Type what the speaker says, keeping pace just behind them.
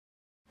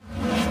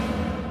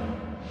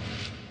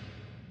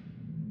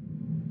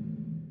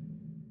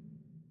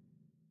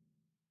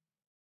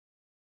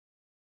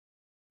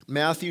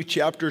Matthew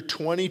chapter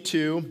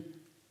 22,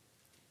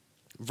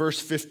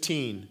 verse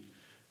 15.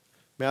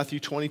 Matthew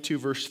 22,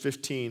 verse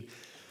 15.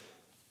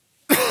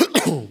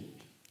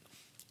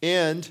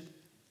 And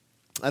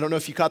I don't know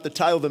if you caught the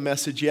title of the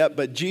message yet,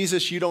 but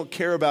Jesus, you don't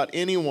care about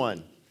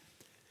anyone.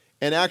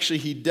 And actually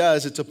he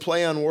does. It's a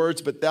play on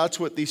words, but that's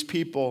what these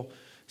people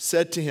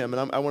said to him.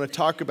 And I want to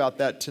talk about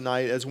that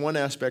tonight as one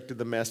aspect of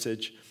the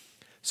message.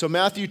 So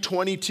Matthew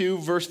 22,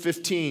 verse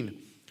 15.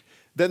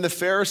 Then the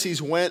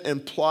Pharisees went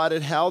and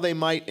plotted how they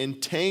might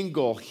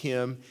entangle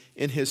him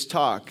in his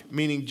talk,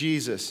 meaning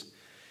Jesus.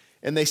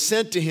 And they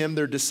sent to him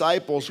their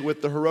disciples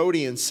with the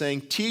Herodians,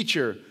 saying,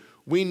 Teacher,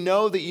 we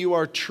know that you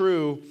are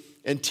true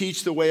and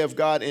teach the way of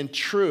God in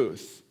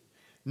truth,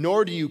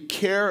 nor do you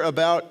care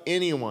about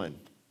anyone,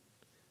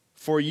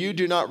 for you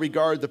do not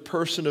regard the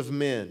person of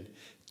men.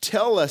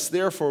 Tell us,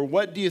 therefore,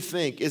 what do you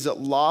think? Is it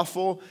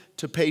lawful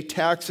to pay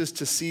taxes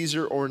to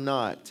Caesar or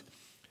not?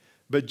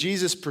 But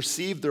Jesus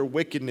perceived their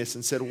wickedness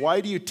and said,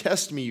 Why do you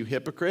test me, you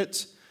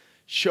hypocrites?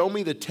 Show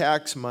me the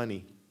tax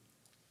money.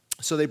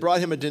 So they brought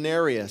him a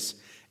denarius,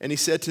 and he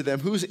said to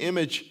them, Whose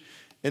image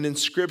and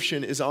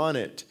inscription is on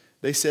it?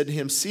 They said to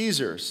him,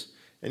 Caesar's.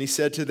 And he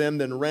said to them,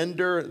 Then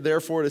render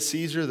therefore to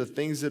Caesar the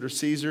things that are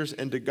Caesar's,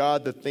 and to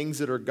God the things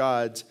that are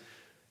God's.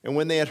 And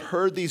when they had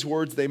heard these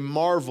words, they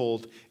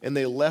marveled, and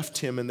they left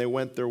him, and they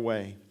went their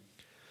way.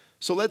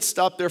 So let's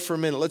stop there for a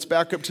minute. Let's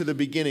back up to the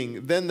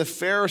beginning. Then the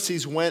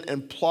Pharisees went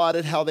and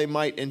plotted how they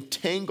might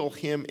entangle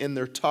him in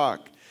their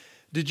talk.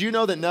 Did you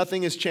know that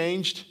nothing has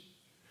changed?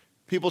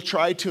 People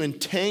try to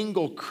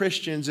entangle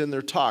Christians in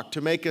their talk,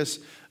 to make us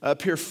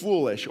appear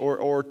foolish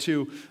or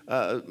to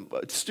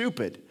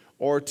stupid,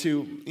 or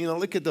to,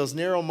 look at those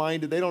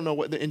narrow-minded, they don't know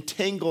what, to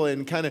entangle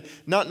and kind of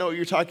not know what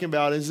you're talking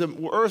about. Is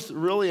the earth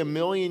really a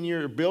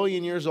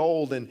billion years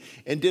old? And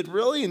did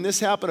really, and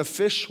this happened, a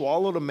fish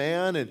swallowed a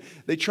man? And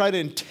they try to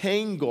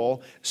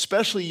entangle,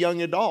 especially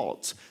young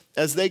adults.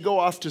 As they go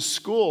off to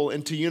school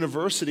and to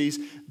universities,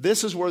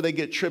 this is where they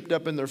get tripped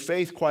up in their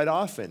faith quite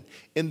often,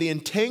 in the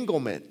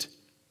entanglement.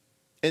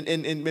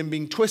 And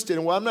being twisted.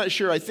 And well, I'm not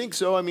sure. I think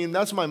so. I mean,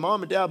 that's what my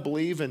mom and dad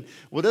believe. And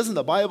well, doesn't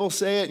the Bible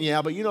say it? And yeah,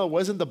 but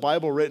wasn't the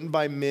Bible written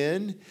by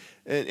men?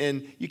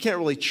 And you can't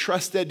really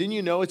trust that. Didn't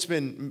you know it's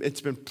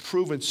been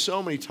proven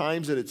so many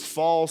times that it's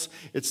false?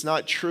 It's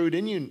not true.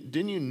 Didn't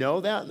you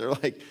know that? And they're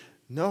like,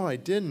 no, I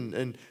didn't.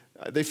 And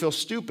they feel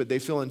stupid. They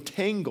feel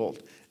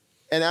entangled.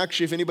 And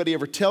actually, if anybody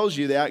ever tells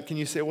you that, can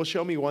you say, well,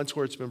 show me once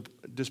where it's been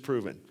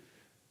disproven?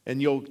 And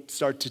you'll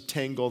start to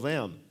tangle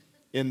them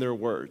in their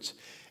words.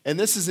 And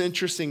this is an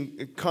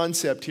interesting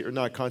concept here,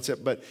 not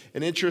concept, but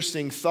an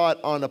interesting thought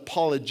on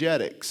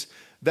apologetics.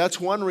 That's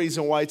one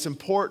reason why it's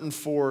important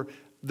for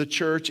the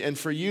church and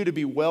for you to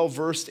be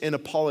well-versed in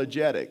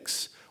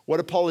apologetics. What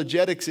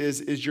apologetics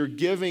is you're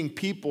giving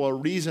people a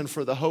reason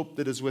for the hope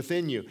that is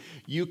within you.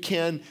 You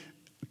can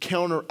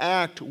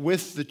counteract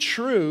with the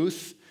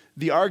truth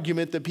the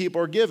argument that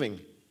people are giving.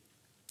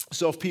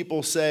 So if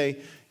people say,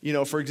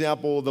 for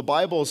example, the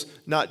Bible's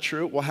not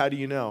true, well, how do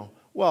you know?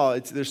 Well,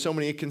 there's so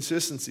many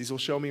inconsistencies. Well,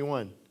 show me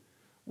one.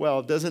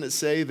 Well, doesn't it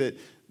say that,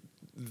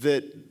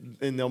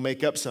 and they'll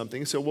make up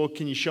something. So, well,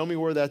 can you show me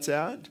where that's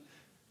at?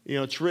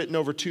 It's written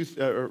over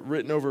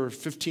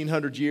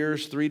 1,500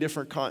 years, 3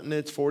 different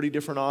continents, 40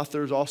 different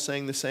authors, all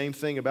saying the same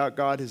thing about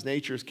God, His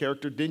nature, His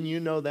character. Didn't you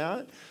know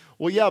that?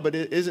 Well, yeah, but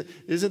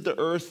isn't the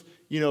earth,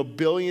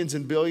 billions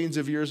and billions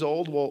of years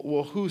old?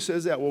 Well, who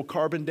says that? Well,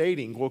 carbon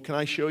dating. Well, can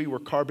I show you where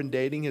carbon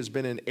dating has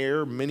been in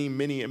error many,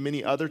 many,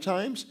 many other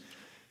times?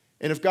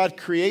 And if God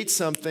creates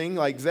something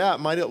like that,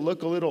 might it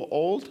look a little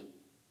old?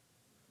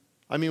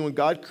 I mean, when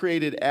God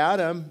created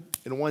Adam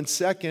in 1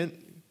 second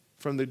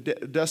from the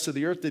dust of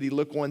the earth, did he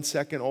look 1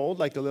 second old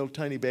like a little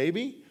tiny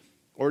baby?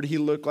 Or did he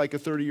look like a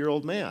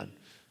 30-year-old man?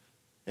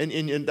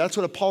 And that's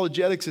what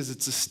apologetics is.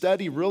 It's a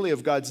study really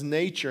of God's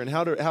nature and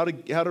how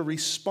to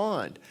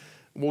respond.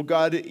 Well,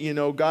 God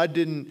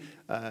didn't,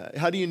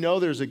 how do you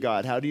know there's a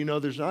God? How do you know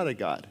there's not a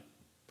God?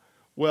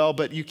 Well,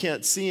 but you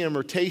can't see him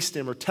or taste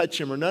him or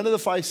touch him or none of the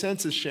 5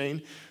 senses,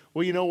 Shane.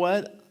 Well, you know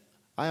what?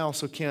 I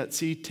also can't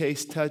see,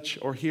 taste, touch,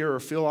 or hear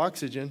or feel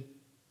oxygen.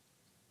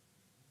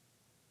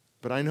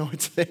 But I know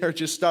it's there.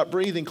 Just stop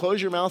breathing.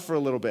 Close your mouth for a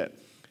little bit.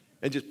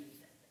 And just,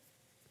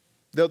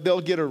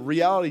 they'll get a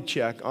reality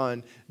check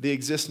on the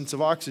existence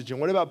of oxygen.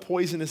 What about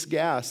poisonous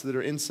gas that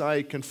are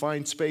inside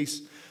confined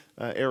space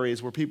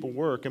areas where people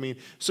work? I mean,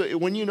 so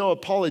when you know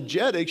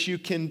apologetics, you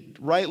can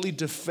rightly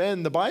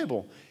defend the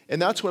Bible.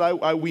 And that's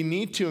what we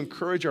need to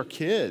encourage our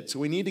kids.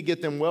 We need to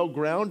get them well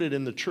grounded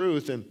in the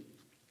truth. And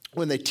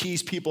when they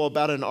tease people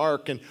about an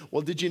ark, and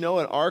well, did you know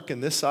an ark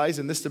in this size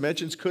and this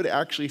dimensions could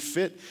actually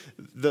fit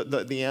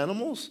the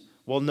animals?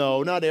 Well,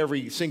 no, not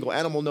every single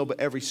animal, no, but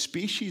every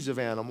species of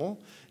animal.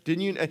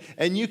 Didn't you?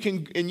 And you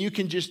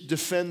can just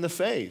defend the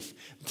faith.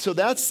 So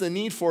that's the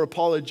need for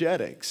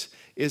apologetics.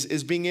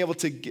 Is being able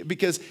to,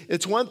 because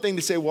it's one thing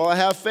to say, well, I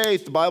have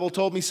faith, the Bible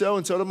told me so,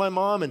 and so did my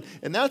mom,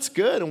 and that's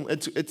good, and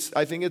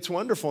I think it's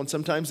wonderful, and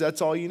sometimes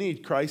that's all you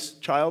need, Christ's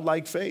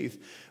childlike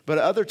faith. But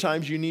other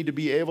times you need to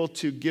be able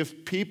to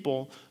give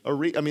people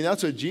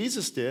that's what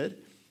Jesus did.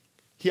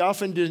 He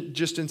often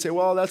didn't say,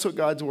 well, that's what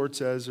God's word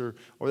says, or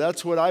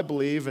that's what I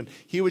believe. And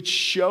he would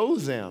show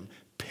them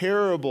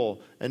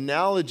parable,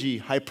 analogy,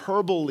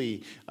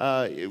 hyperbole,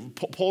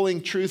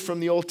 pulling truth from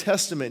the Old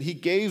Testament. He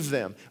gave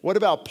them. What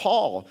about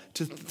Paul?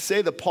 To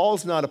say that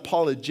Paul's not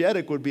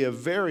apologetic would be a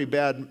very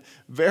bad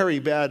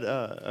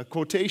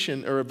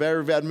quotation, or a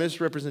very bad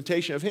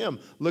misrepresentation of him.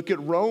 Look at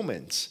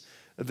Romans.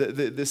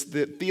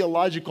 The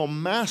theological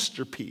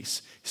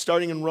masterpiece,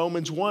 starting in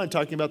Romans 1,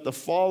 talking about the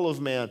fall of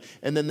man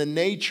and then the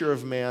nature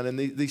of man, and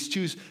these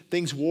two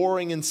things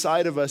warring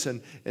inside of us,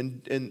 and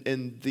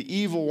the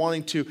evil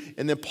wanting to,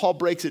 and then Paul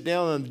breaks it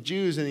down on the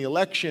Jews and the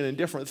election and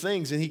different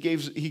things, and he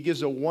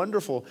gives a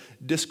wonderful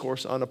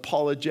discourse on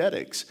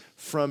apologetics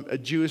from a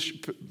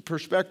Jewish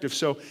perspective.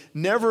 So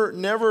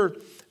never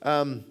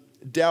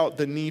doubt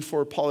the need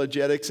for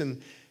apologetics. And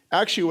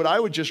actually, what I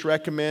would just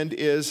recommend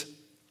is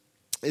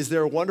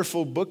there are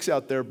wonderful books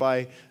out there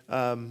by,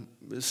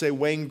 say,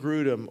 Wayne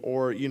Grudem,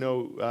 or,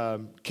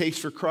 Case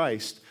for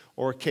Christ,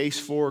 or Case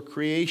for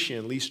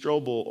Creation, Lee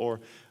Strobel, or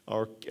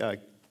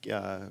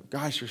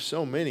gosh, there's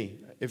so many.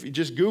 If you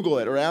just Google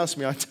it or ask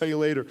me, I'll tell you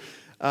later.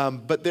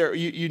 But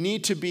you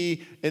need to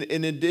be,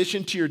 in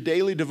addition to your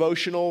daily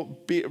devotional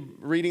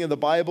reading of the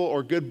Bible,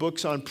 or good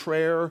books on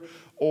prayer,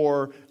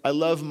 or I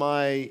love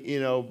my,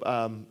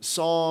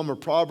 Psalm or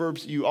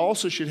Proverbs, you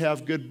also should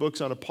have good books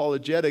on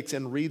apologetics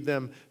and read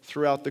them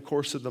throughout the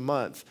course of the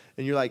month.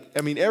 And you're like,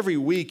 every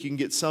week you can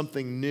get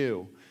something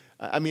new.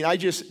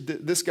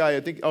 This guy,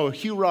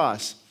 Hugh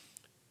Ross.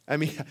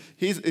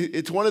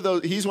 He's one of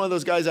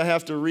those guys I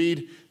have to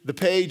read the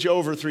page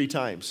over 3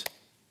 times.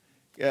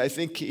 I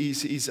think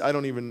he's I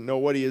don't even know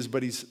what he is,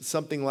 but he's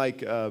something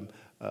like a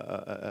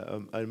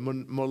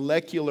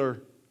molecular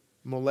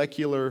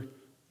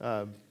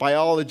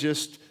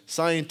biologist,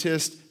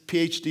 scientist,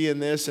 PhD in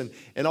this, and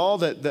all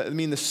that.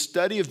 The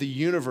study of the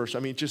universe.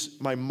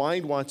 Just my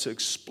mind wants to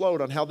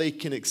explode on how they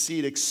can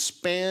exceed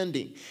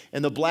expanding,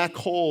 and the black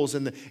holes,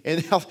 and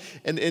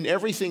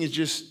everything is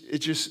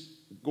just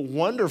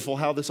wonderful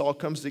how this all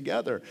comes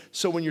together.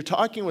 So when you're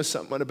talking with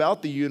someone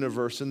about the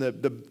universe and the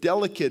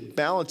delicate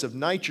balance of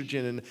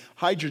nitrogen and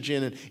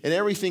hydrogen, and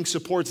everything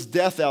supports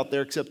death out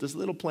there except this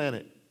little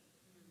planet.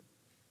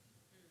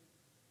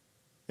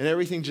 And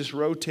everything just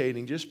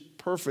rotating just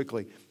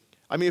perfectly.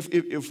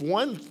 If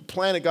one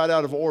planet got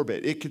out of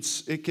orbit, it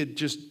could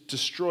just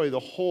destroy the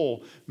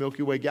whole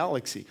Milky Way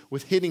galaxy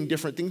with hitting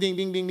different ding, ding,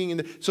 ding, ding,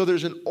 ding. So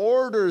there's an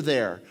order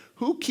there.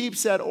 Who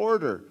keeps that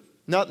order?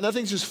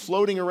 Nothing's just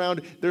floating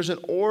around. There's an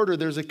order.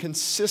 There's a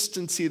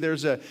consistency.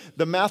 There's the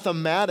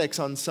mathematics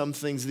on some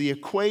things, the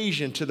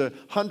equation to the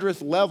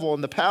 100th level,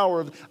 and the power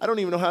of, I don't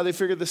even know how they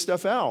figured this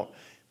stuff out.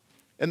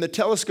 And the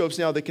telescopes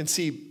now, they can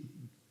see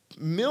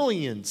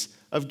millions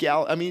of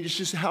it's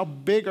just how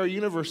big our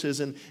universe is,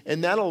 and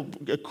that'll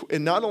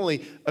not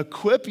only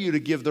equip you to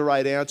give the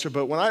right answer,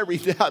 but when I read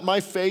that, my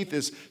faith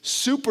is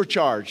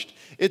supercharged.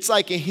 It's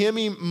like a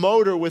Hemi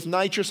motor with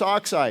nitrous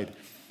oxide,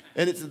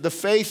 and the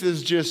faith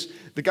is just,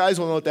 the guys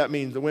will know what that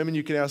means. The women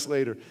you can ask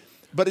later,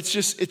 but it's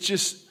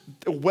just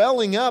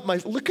welling up.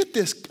 Look at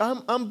this,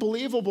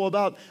 unbelievable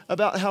about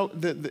how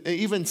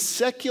even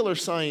secular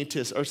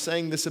scientists are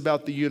saying this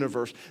about the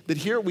universe. That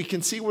here we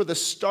can see where the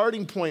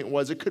starting point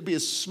was. It could be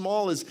as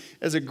small as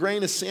a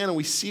grain of sand, and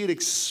we see it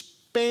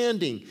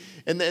expanding.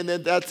 And then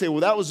they'd say,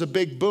 well, that was a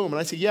big boom. And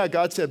I say, yeah,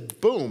 God said,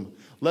 boom,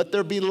 let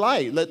there be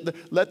light.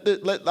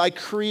 Let I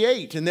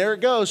create, and there it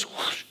goes.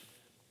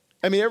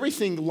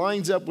 Everything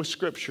lines up with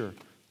Scripture.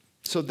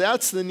 So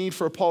that's the need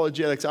for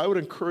apologetics. I would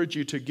encourage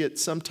you to get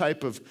some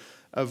type of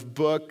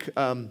book,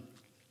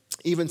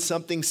 even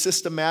something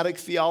systematic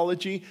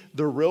theology.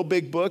 They're real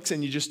big books,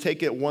 and you just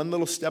take it one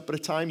little step at a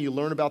time. You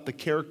learn about the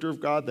character of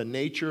God, the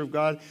nature of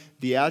God,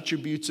 the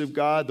attributes of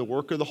God, the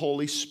work of the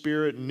Holy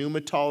Spirit,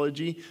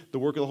 pneumatology, the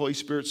work of the Holy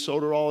Spirit,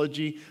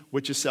 soteriology,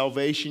 which is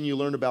salvation. You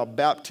learn about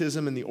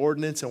baptism and the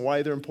ordinance and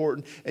why they're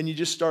important, and you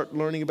just start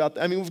learning about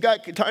that. We've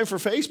got time for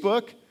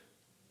Facebook.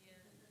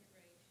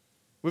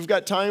 We've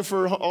got time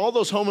for all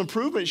those home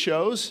improvement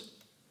shows.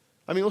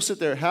 We'll sit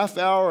there half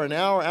hour, an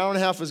hour and a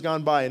half has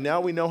gone by, and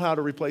now we know how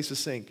to replace a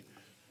sink.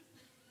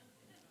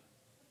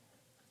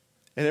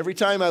 And every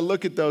time I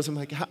look at those, I'm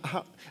like,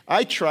 how?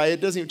 I try, it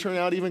doesn't even turn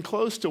out even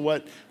close to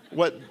what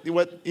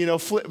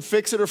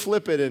fix it or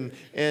flip it,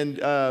 and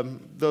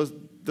those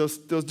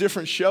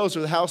different shows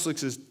where the house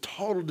looks as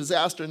total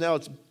disaster, and now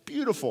it's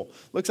beautiful,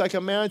 looks like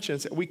a mansion.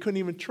 We couldn't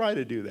even try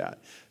to do that.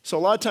 So a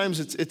lot of times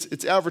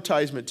it's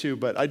advertisement too,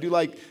 but I do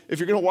like, if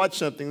you're going to watch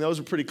something, those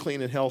are pretty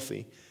clean and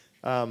healthy.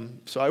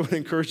 So I would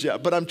encourage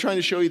that. But I'm trying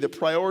to show you that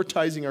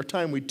prioritizing our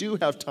time, we do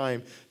have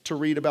time to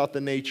read about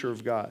the nature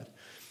of God.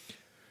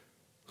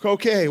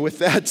 Okay, with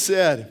that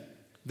said,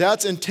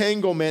 that's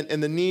entanglement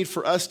and the need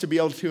for us to be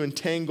able to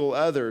entangle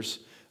others.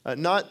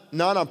 Not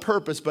on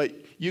purpose, but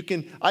you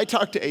can. I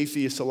talk to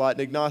atheists a lot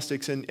and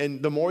agnostics,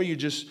 and the more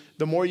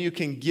you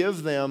can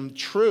give them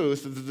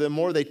truth, the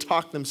more they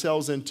talk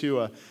themselves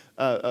into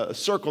a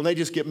circle, and they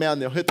just get mad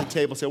and they'll hit the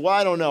table and say, well,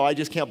 I don't know, I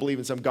just can't believe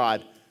in some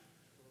God.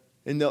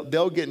 And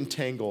they'll get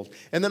entangled.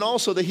 And then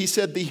also that he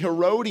said the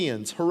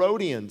Herodians.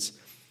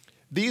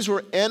 These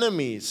were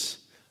enemies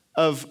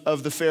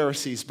of the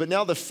Pharisees. But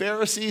now the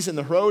Pharisees and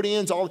the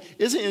Herodians,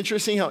 isn't it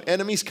interesting how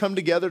enemies come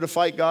together to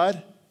fight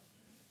God?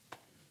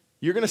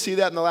 You're going to see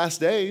that in the last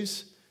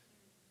days.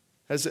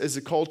 As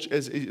a culture,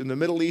 as in the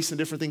Middle East and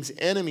different things,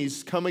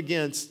 enemies come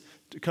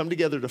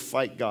together to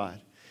fight God.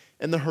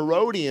 And the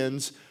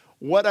Herodians,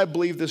 what I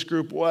believe this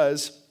group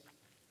was,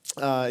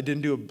 I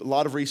didn't do a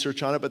lot of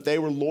research on it, but they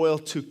were loyal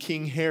to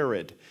King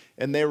Herod.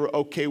 And they were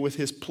okay with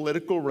his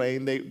political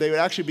reign. They would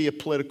actually be a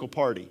political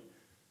party.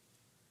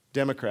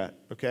 Democrat,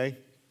 okay?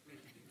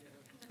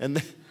 And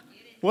then,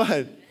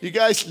 what? You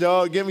guys,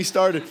 no, get me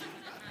started.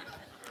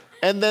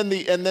 And then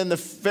the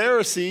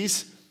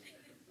Pharisees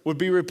would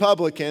be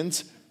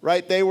Republicans,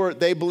 right?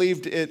 They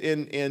believed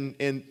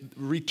in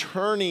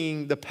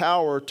returning the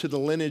power to the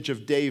lineage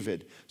of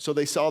David. So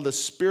they saw the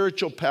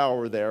spiritual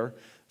power there.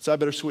 So I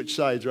better switch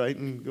sides, right,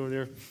 and go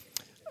there.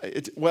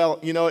 Well,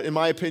 you know, in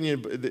my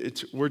opinion,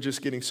 we're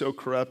just getting so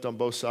corrupt on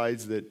both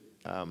sides that,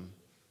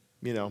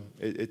 you know,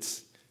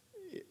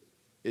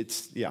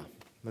 yeah,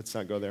 let's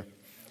not go there.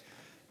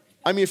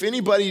 I mean, if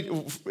anybody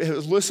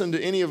has listened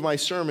to any of my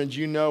sermons,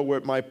 you know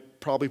what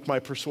probably my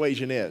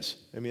persuasion is.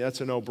 I mean,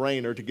 that's a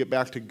no-brainer to get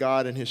back to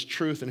God and His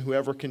truth, and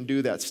whoever can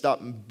do that.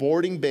 Stop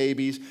aborting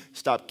babies,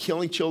 stop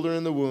killing children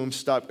in the womb,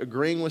 stop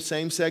agreeing with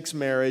same-sex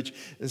marriage,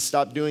 and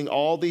stop doing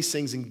all these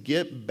things and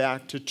get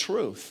back to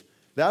truth.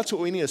 That's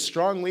what we need, a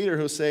strong leader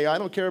who'll say, I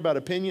don't care about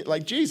opinion,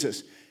 like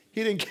Jesus.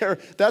 He didn't care.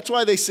 That's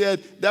why they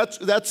said,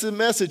 that's the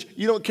message.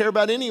 You don't care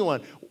about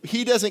anyone.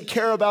 He doesn't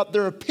care about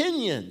their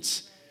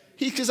opinions.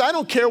 He says, I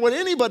don't care what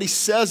anybody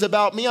says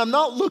about me. I'm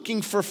not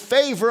looking for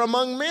favor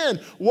among men.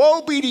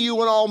 Woe be to you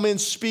when all men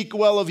speak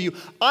well of you.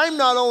 I'm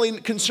not only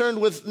concerned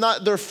with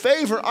not their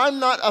favor, I'm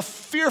not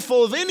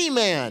fearful of any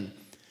man.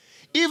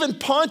 Even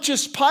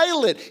Pontius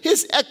Pilate,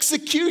 his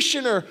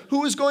executioner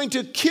who was going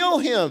to kill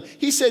him,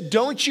 he said,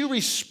 don't you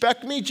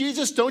respect me,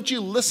 Jesus? Don't you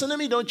listen to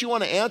me? Don't you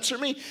want to answer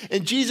me?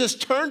 And Jesus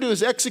turned to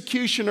his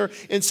executioner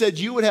and said,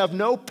 you would have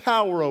no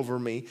power over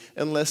me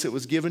unless it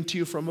was given to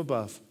you from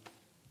above.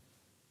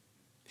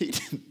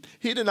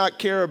 He did not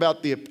care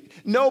about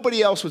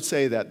nobody else would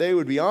say that. They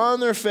would be on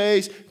their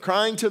face,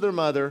 crying to their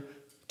mother,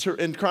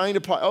 and crying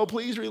to Pilate, oh,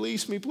 please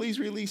release me, please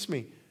release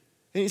me.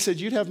 And he said,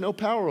 you'd have no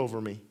power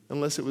over me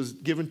unless it was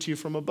given to you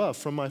from above,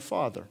 from my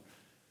Father.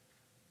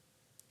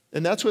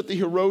 And that's what the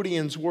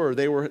Herodians were.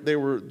 They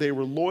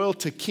were loyal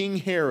to King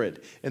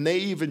Herod, and they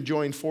even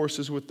joined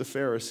forces with the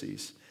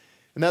Pharisees.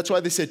 And that's why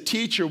they said,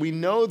 teacher, we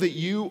know that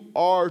you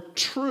are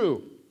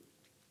true.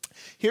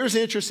 Here's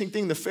the interesting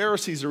thing. The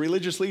Pharisees, the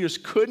religious leaders,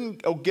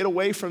 couldn't get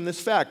away from this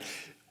fact.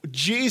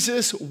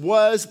 Jesus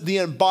was the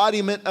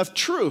embodiment of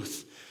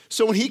truth.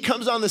 So when he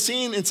comes on the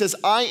scene and says,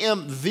 I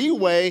am the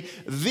way,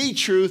 the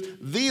truth,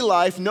 the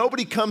life,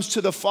 nobody comes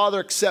to the Father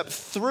except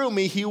through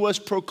me, he was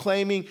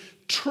proclaiming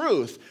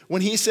truth.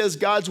 When he says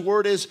God's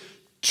word is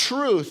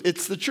truth,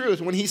 it's the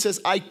truth. When he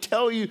says, I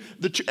tell you,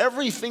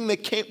 everything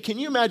that can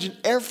you imagine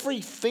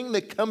everything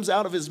that comes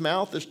out of his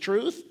mouth is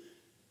truth?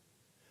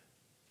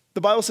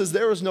 The Bible says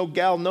there was no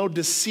guile, no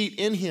deceit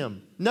in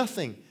him,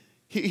 nothing.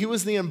 He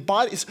was the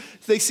embodiment.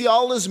 They see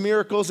all his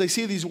miracles. They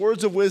see these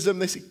words of wisdom.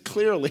 They see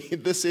clearly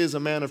this is a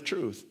man of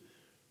truth.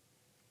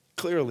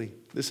 Clearly,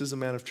 this is a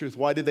man of truth.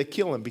 Why did they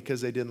kill him?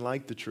 Because they didn't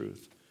like the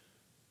truth.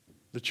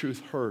 The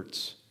truth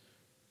hurts.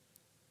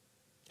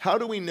 How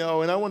do we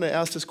know, and I want to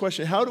ask this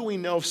question, how do we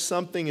know if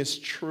something is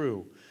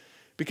true?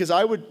 Because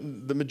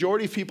the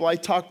majority of people I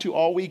talk to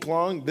all week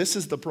long, this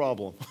is the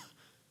problem.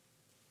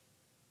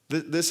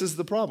 This is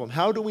the problem.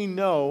 How do we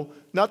know,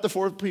 not the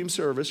 4 p.m.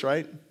 service,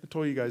 right? I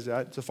told you guys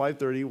that. It's a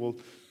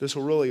 5:30. This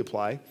will really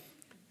apply.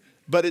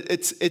 But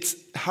it's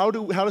how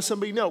does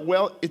somebody know?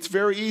 Well, it's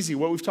very easy.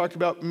 What we've talked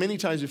about many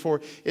times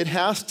before, it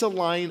has to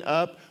line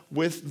up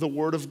with the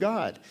Word of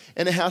God.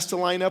 And it has to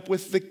line up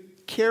with the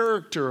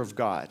character of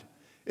God.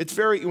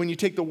 When you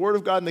take the Word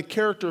of God and the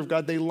character of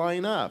God, they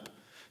line up.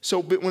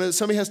 So but when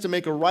somebody has to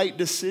make a right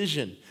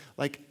decision,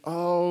 like,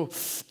 oh,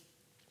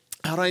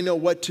 how do I know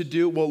what to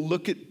do? Well,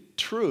 look at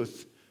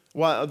truth.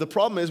 Well, the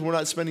problem is we're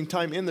not spending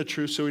time in the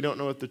truth, so we don't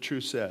know what the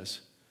truth says.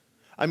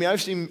 I mean,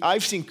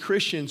 I've seen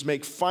Christians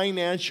make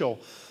financial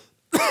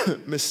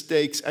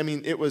mistakes. I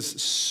mean, it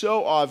was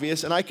so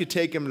obvious, and I could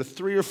take them to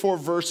 3 or 4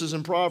 verses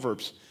in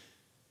Proverbs,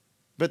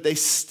 but they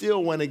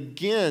still went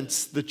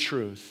against the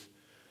truth.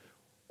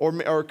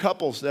 Or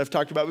couples that I've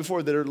talked about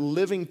before that are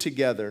living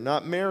together,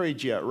 not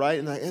married yet, right?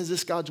 And like, is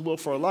this God's will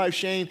for our life,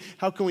 Shane?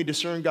 How can we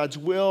discern God's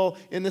will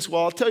in this?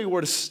 Well, I'll tell you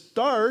where to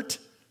start.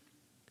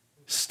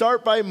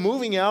 Start by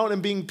moving out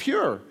and being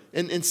pure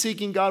and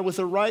seeking God with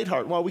a right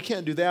heart. Well, we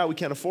can't do that. We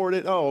can't afford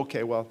it. Oh,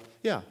 okay, well,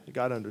 yeah,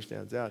 God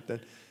understands that.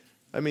 Then,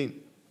 I mean,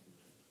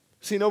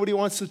 see, nobody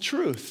wants the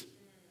truth.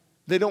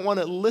 They don't want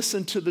to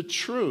listen to the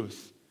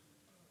truth.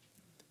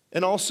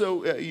 And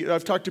also,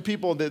 I've talked to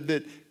people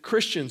that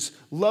Christians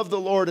love the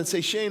Lord and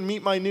say, Shane,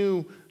 meet my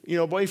new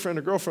boyfriend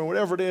or girlfriend,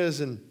 whatever it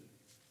is, and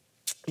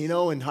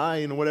and hi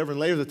and whatever, and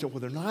later well,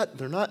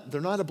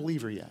 they're not a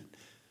believer yet.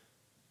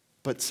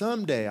 But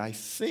someday, I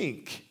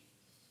think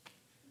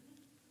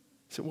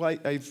So, well,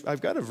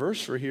 I've got a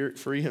verse for you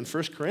in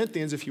 1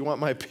 Corinthians if you want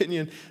my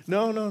opinion.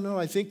 No,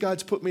 I think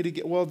God's put me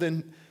together. Well,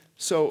 then,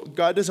 so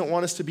God doesn't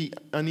want us to be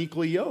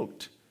unequally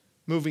yoked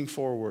moving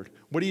forward.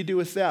 What do you do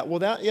with that? Well,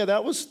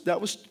 that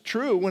was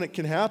true when it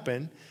can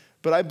happen.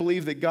 But I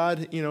believe that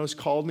God, has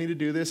called me to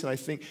do this. And I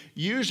think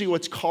usually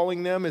what's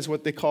calling them is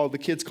what the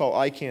kids call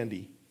eye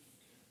candy,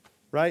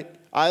 right?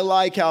 I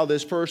like how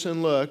this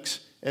person looks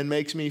and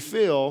makes me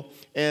feel,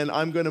 and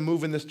I'm going to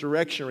move in this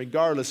direction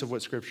regardless of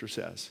what Scripture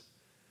says.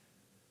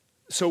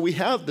 So we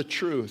have the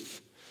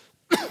truth.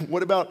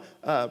 What about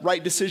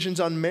right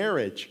decisions on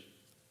marriage?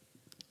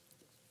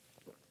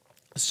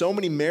 So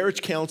many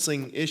marriage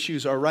counseling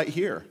issues are right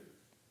here.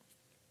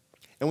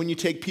 And when you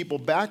take people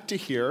back to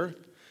here,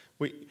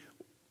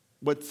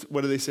 what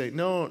do they say?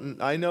 No,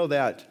 I know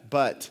that,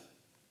 but.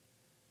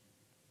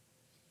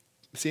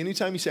 See,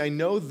 anytime you say, I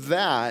know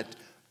that,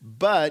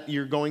 but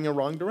you're going a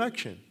wrong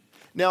direction.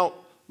 Now,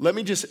 let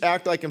me just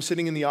act like I'm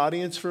sitting in the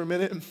audience for a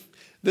minute.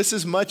 This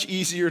is much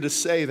easier to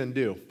say than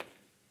do.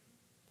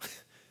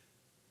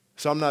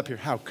 So I'm not up here,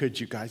 how could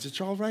you guys?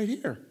 It's all right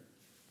here.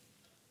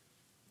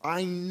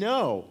 I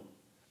know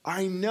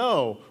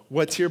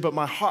what's here, but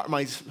my heart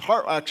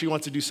actually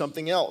wants to do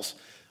something else.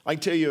 I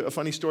can tell you a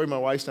funny story. My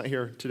wife's not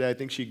here today. I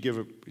think she'd give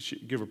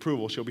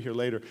approval. She'll be here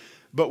later.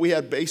 But we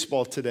had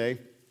baseball today,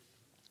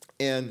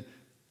 and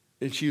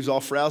she was all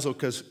frazzled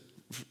because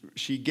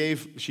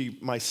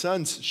my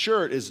son's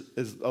shirt is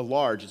a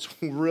large. It's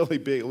really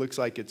big. It looks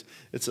like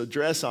it's a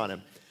dress on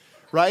him,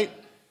 right?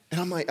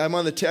 And I'm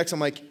on the text. I'm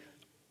like,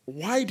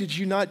 why did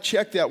you not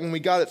check that when we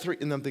got it 3?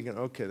 And I'm thinking,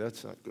 okay,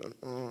 that's not good.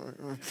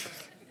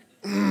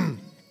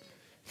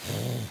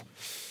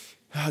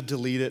 I'll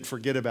delete it.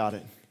 Forget about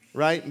it.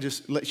 Right? And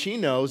she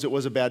knows it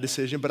was a bad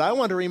decision, but I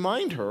want to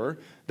remind her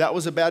that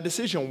was a bad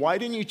decision. Why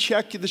didn't you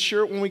check the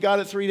shirt when we got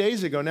it 3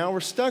 days ago? Now we're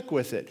stuck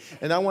with it.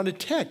 And I want to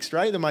text,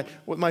 right? And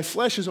my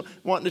flesh is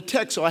wanting to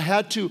text, so I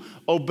had to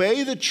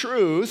obey the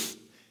truth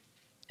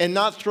and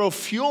not throw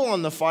fuel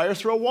on the fire,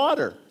 throw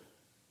water.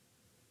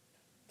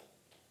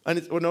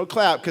 And no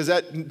clap, because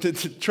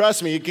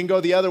trust me, it can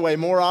go the other way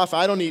more often.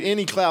 I don't need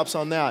any claps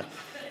on that.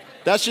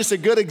 That's just a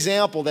good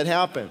example that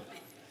happened.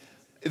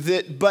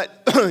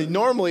 But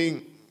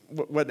normally,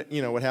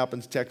 what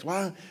happens, text,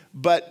 wow.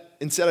 But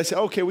instead I said,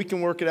 okay, we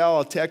can work it out.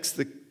 I'll text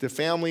the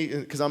family,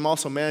 because I'm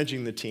also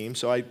managing the team,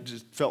 so I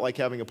just felt like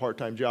having a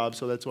part-time job,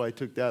 so that's why I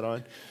took that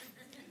on.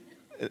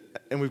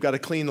 And we've got to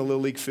clean the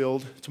Little League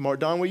field tomorrow.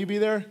 Don, will you be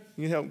there?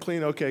 You can help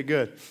clean? Okay,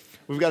 good.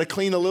 We've got to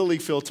clean the Little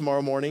League field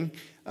tomorrow morning,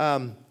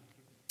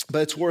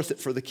 but it's worth it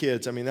for the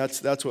kids. I mean,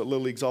 that's what Little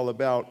League's all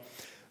about.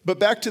 But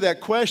back to that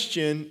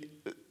question.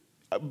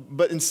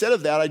 But instead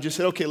of that, I just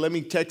said, okay, let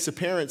me text the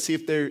parents, see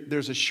if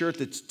there's a shirt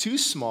that's too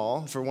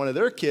small for one of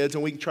their kids,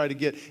 and we can try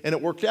to and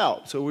it worked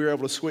out. So we were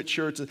able to switch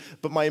shirts.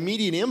 But my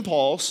immediate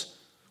impulse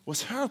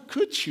was, how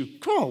could you?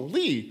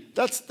 Golly,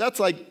 that's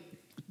like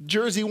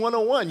Jersey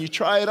 101. You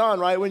try it on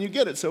right when you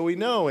get it, so we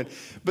know.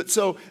 But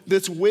so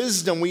this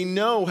wisdom, we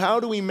know,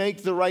 how do we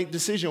make the right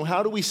decision?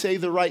 How do we say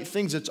the right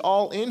things? It's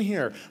all in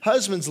here.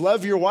 Husbands,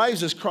 love your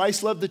wives as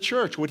Christ loved the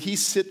church. Would he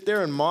sit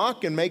there and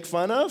mock and make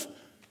fun of?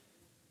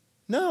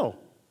 No.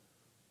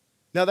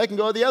 Now that can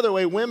go the other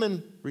way.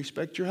 Women,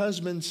 respect your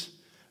husbands.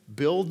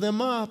 Build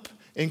them up.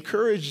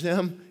 Encourage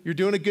them. You're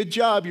doing a good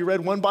job. You read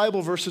one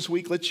Bible verse this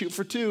week. Let's shoot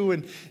for 2.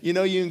 And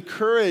you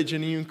encourage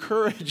and you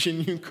encourage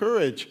and you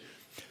encourage.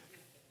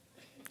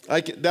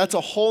 That's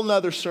a whole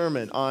nother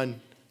sermon on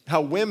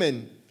how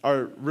women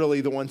are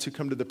really the ones who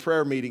come to the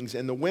prayer meetings,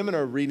 and the women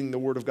are reading the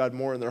Word of God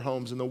more in their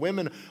homes, and the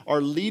women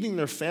are leading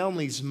their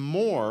families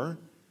more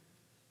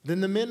than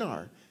the men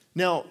are.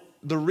 Now,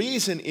 the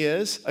reason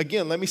is,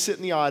 again, let me sit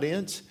in the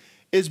audience,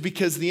 is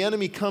because the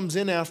enemy comes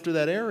in after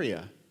that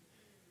area.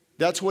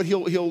 That's what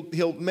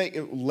he'll make,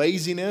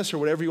 laziness or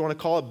whatever you want to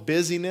call it,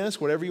 busyness,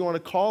 whatever you want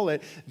to call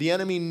it. The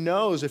enemy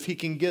knows if he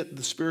can get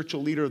the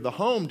spiritual leader of the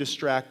home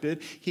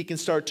distracted, he can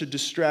start to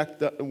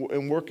distract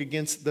and work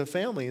against the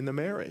family and the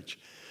marriage.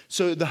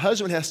 So the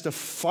husband has to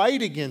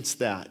fight against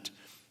that.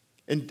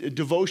 And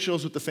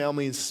devotionals with the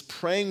family is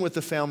praying with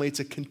the family. It's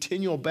a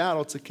continual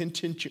battle. It's a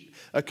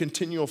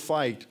continual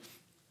fight.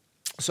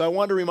 So I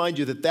want to remind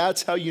you that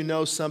that's how you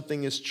know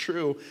something is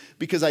true,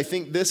 because I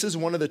think this is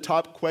one of the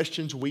top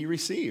questions we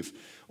receive.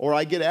 Or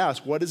I get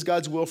asked, what is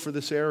God's will for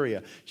this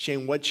area?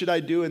 Shane, what should I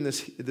do in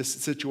this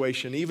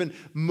situation? Even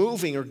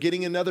moving or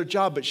getting another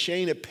job, but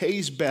Shane, it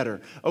pays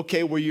better.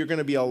 Okay, well, you're going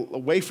to be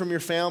away from your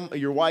family,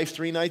 your wife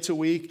 3 nights a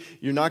week.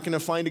 You're not going to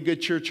find a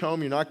good church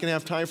home. You're not going to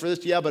have time for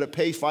this. Yeah, but it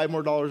pays $5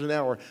 more an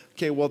hour.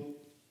 Okay, well,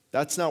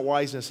 that's not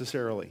wise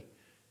necessarily.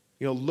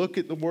 Look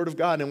at the Word of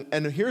God.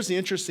 And here's the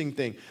interesting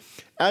thing.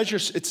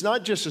 It's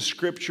not just a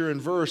scripture and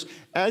verse.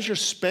 As you're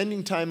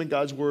spending time in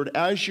God's Word,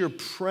 as you're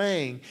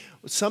praying,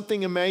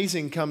 something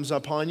amazing comes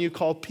upon you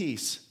called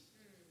peace.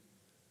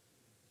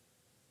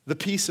 The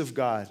peace of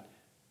God.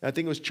 I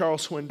think it was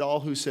Charles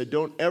Swindoll who said,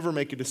 don't ever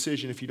make a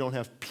decision if you don't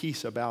have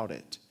peace about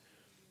it.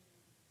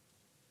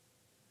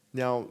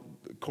 Now,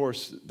 of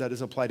course, that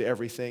doesn't apply to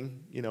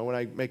everything. When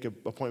I make an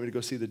appointment to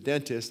go see the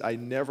dentist, I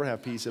never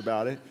have peace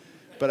about it.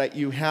 but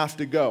you have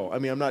to go. I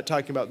mean, I'm not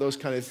talking about those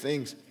kind of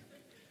things.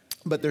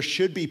 But there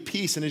should be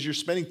peace. And as you're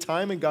spending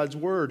time in God's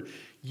Word,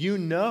 you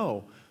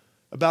know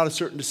about a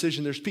certain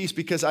decision, there's peace.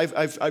 Because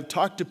I've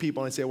talked to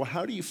people and I say, well,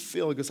 how do you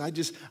feel? Because I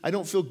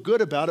don't feel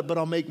good about it, but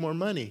I'll make more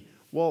money.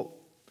 Well,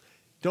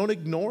 don't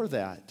ignore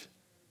that.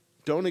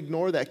 Don't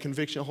ignore that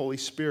conviction of Holy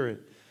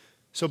Spirit.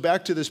 So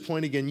back to this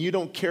point again, you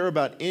don't care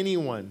about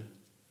anyone.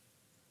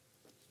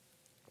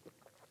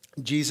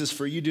 Jesus,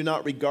 for you do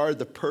not regard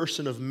the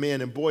person of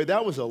men. And boy,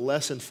 that was a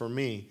lesson for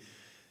me.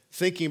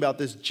 Thinking about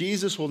this,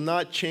 Jesus will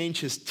not change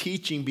his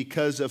teaching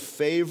because of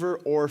favor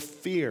or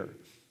fear.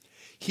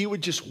 He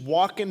would just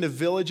walk into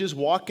villages,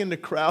 walk into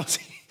crowds.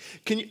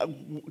 Can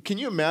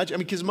you imagine? I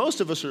mean, because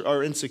most of us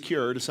are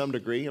insecure to some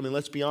degree. I mean,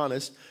 let's be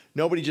honest.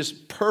 Nobody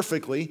just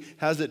perfectly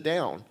has it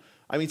down.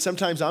 I mean,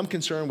 sometimes I'm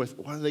concerned with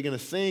what are they going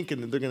to think,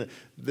 and they're going to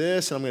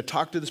this, and I'm going to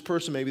talk to this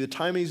person. Maybe the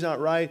timing's not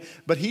right.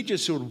 But he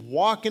just would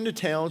walk into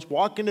towns,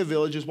 walk into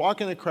villages, walk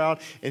in a crowd,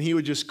 and he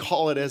would just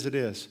call it as it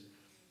is.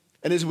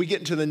 And as we get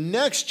into the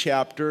next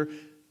chapter,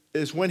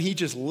 is when he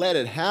just let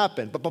it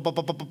happen.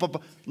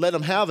 Let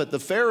them have it. The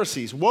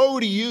Pharisees. Woe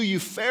to you, you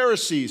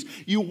Pharisees.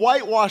 You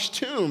whitewash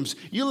tombs.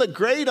 You look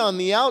great on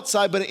the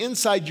outside, but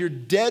inside you're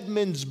dead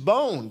men's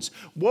bones.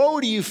 Woe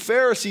to you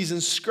Pharisees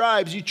and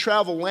scribes. You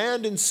travel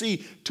land and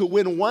sea to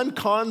win one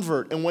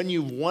convert. And when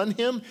you've won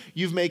him,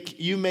 you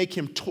make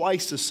him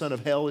twice the son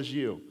of hell as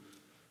you.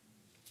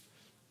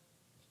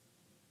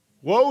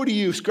 Woe to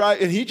you, scribe.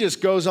 And he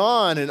just goes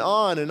on and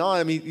on and on.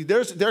 I mean,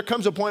 there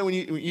comes a point when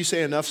you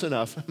say enough's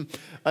enough.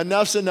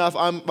 Enough's enough.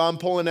 I'm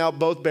pulling out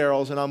both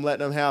barrels and I'm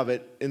letting them have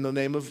it in the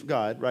name of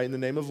God, right? In the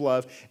name of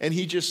love. And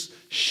he just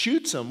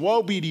shoots them.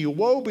 Woe be to you,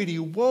 woe be to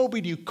you, woe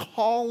be to you,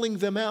 calling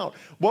them out.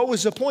 What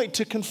was the point?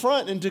 To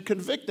confront and to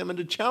convict them and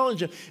to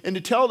challenge them and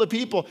to tell the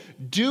people,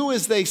 do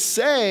as they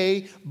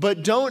say,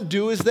 but don't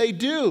do as they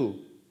do.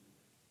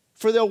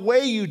 For they'll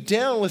weigh you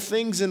down with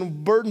things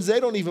and burdens they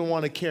don't even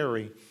want to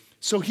carry.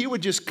 So he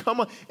would just come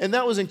on, and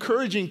that was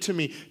encouraging to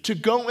me, to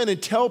go in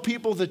and tell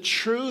people the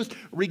truth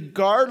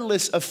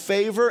regardless of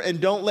favor, and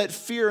don't let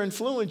fear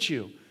influence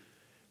you.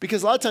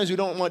 Because a lot of times we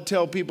don't want to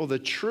tell people the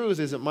truth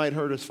as it might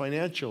hurt us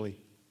financially.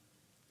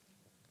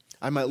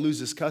 I might lose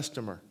this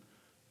customer.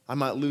 I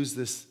might lose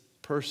this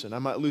person. I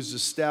might lose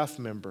this staff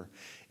member.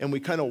 And we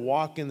kind of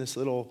walk in this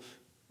little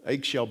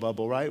eggshell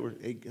bubble, right?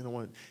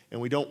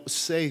 And we don't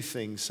say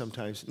things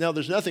sometimes. Now,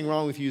 there's nothing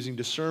wrong with using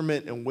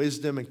discernment and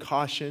wisdom and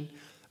caution.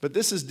 But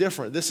this is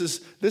different. This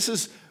is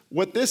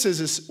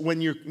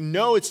when you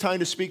know it's time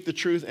to speak the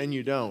truth and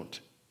you don't.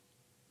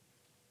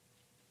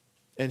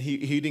 And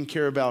he didn't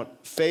care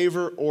about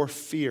favor or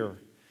fear.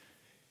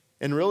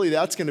 And really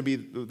that's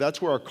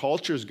where our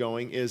culture is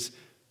going, is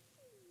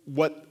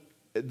from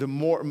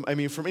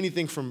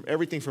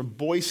everything from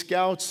Boy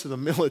Scouts to the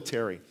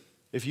military.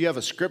 If you have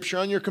a scripture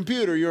on your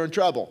computer, you're in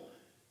trouble.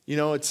 You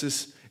know, it's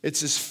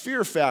this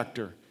fear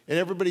factor. And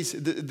everybody's,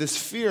 this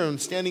fear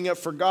and standing up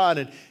for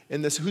God.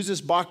 And this, who's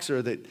this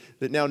boxer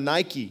that now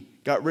Nike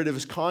got rid of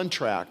his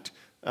contract?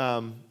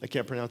 I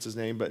can't pronounce his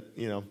name, but,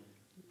 you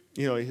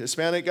know,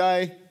 Hispanic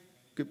guy?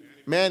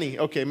 Manny.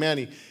 Okay,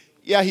 Manny.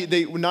 Yeah,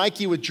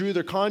 Nike withdrew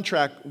their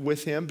contract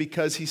with him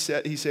because he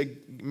said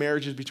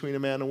marriage is between a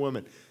man and a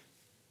woman.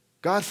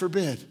 God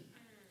forbid.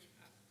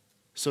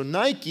 So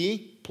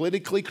Nike,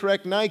 politically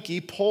correct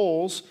Nike,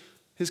 pulls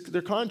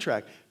their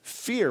contract.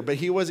 Fear, but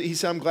he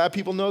said, I'm glad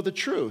people know the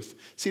truth.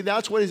 See,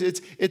 that's what it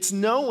is. It's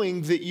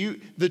knowing that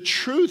the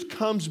truth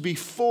comes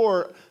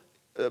before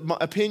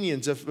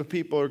opinions of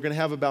people are going to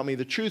have about me.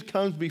 The truth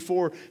comes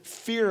before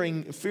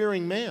fearing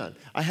man.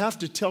 I have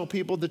to tell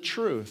people the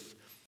truth.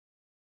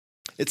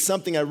 It's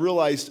something I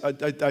realized.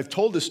 I've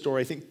told this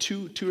story, I think,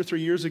 two or 3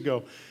 years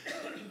ago.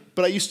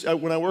 But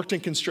when I worked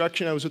in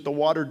construction, I was with the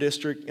water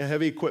district, a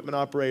heavy equipment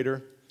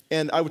operator,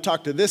 and I would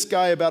talk to this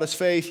guy about his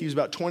faith. He was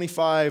about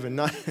 25 and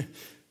not.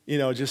 You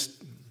know,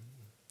 just,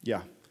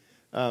 yeah,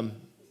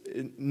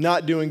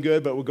 not doing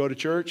good, but would go to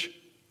church.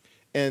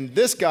 And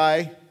this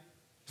guy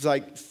was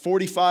like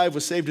 45,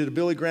 was saved at a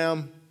Billy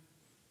Graham,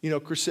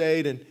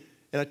 crusade. And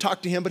I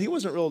talked to him, but he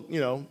wasn't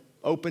real,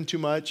 open too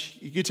much.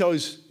 You could tell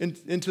he's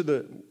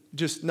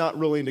just not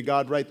really into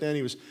God right then.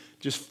 He was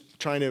just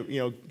trying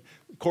to,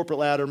 corporate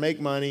ladder,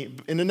 make money.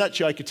 In a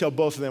nutshell, I could tell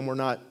both of them were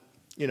not,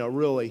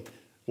 really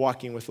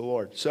walking with the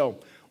Lord. So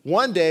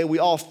one day, we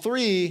all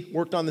three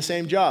worked on the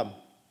same job.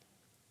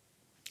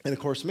 And of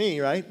course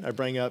me, right? I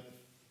bring up,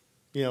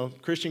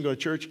 Christian, go to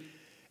church.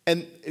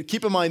 And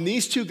keep in mind,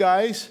 these two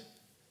guys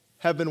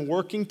have been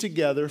working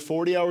together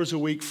 40 hours a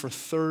week for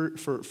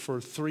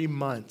 3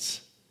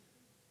 months.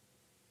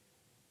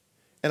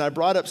 And I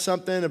brought up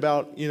something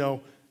about,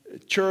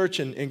 church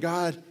and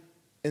God.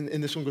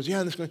 And this one goes,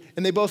 yeah, and this one.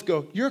 And they both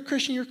go, you're a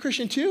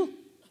Christian too?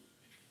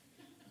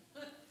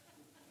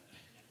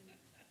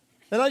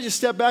 And I just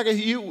step back and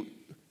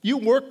you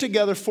work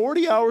together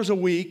 40 hours a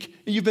week,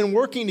 and you've been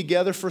working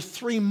together for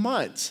 3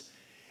 months.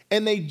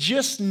 And they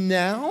just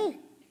now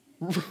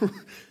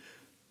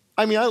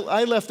I mean,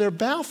 I left there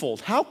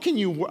baffled. How can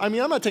you, I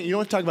mean, I'm not telling you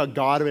don't have to talk about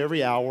God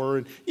every hour,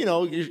 and, you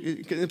know,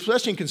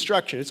 especially in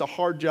construction. It's a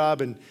hard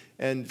job, and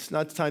it's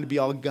not the time to be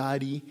all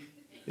gaudy.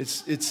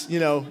 It's you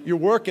know, you're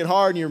working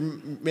hard,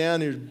 and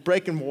you're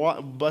breaking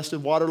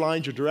busted water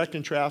lines, you're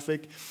directing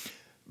traffic.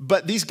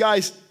 But these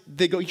guys,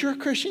 they go, you're a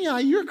Christian? Yeah,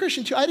 you're a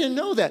Christian too. I didn't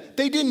know that.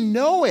 They didn't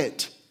know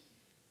it.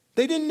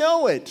 They didn't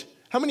know it.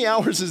 How many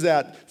hours is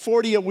that?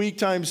 40 a week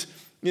times,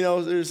 you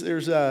know,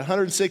 there's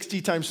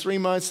 160 times 3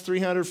 months,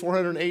 300,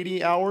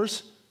 480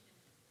 hours.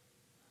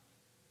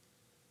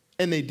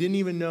 And they didn't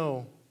even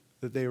know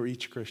that they were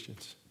each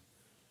Christians.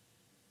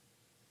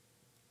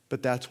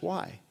 But that's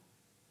why.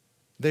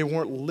 They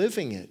weren't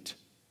living it.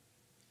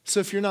 So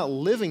if you're not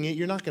living it,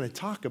 you're not going to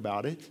talk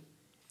about it.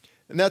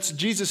 And that's,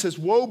 Jesus says,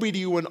 woe be to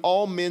you when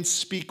all men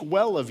speak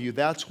well of you.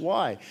 That's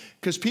why.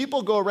 Because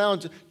people go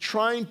around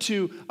trying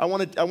to, I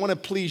want to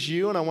please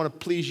you, and I want to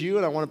please you,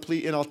 and I want to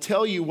please, and I'll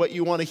tell you what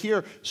you want to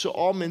hear, so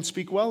all men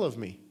speak well of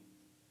me.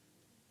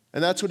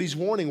 And that's what he's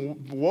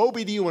warning. Woe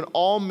be to you when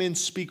all men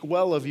speak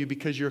well of you,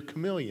 because you're a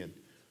chameleon.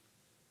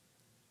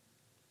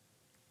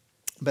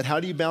 But how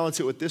do you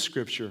balance it with this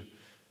scripture?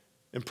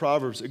 In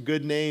Proverbs, a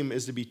good name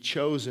is to be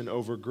chosen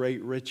over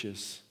great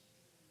riches.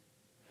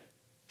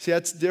 See,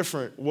 that's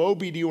different. Woe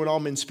be to you when all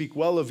men speak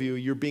well of you.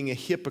 You're being a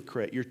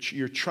hypocrite.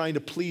 You're trying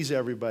to please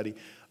everybody.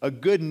 A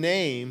good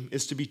name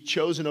is to be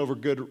chosen over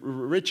good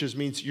riches,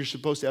 means you're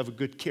supposed to have a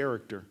good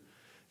character.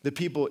 The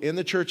people in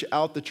the church,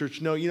 out the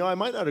church, know, you know, I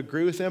might not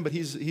agree with them, but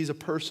he's a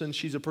person,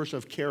 she's a person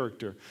of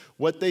character.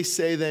 What they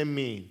say, they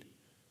mean.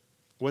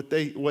 What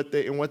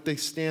they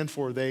stand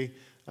for,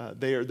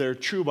 they're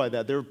true by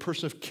that. They're a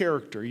person of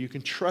character. You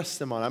can trust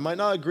them on. I might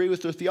not agree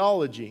with their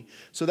theology.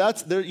 So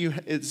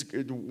it's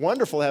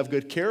wonderful to have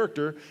good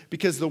character,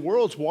 because the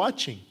world's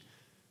watching.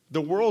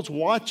 The world's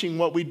watching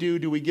what we do.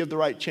 Do we give the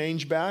right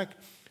change back?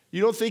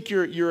 You don't think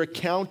your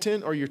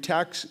accountant or your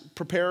tax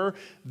preparer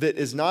that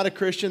is not a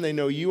Christian, they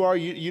know you are,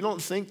 you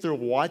don't think they're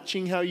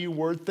watching how you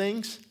word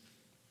things?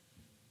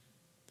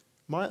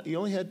 You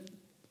only had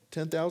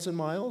 10,000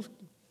 miles?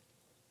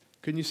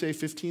 Couldn't you say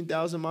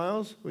 15,000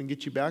 miles? We can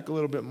get you back a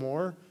little bit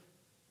more.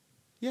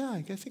 Yeah,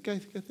 I think I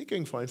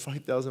can find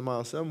 5,000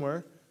 miles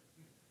somewhere.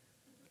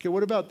 Okay,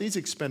 what about these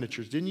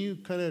expenditures? Didn't you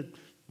kind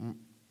of,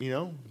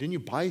 didn't you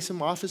buy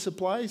some office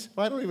supplies?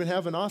 Well, I don't even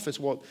have an office.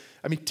 Well,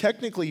 I mean,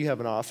 technically you have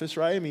an office,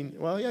 right? I mean,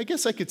 well, yeah, I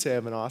guess I could say I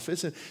have an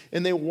office.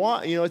 And they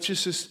want, it's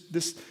just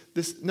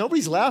this,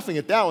 nobody's laughing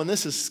at that one.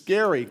 This is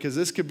scary, because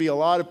this could be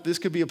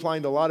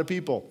applying to a lot of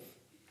people.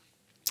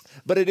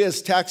 But it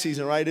is tax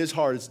season, right? It is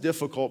hard. It's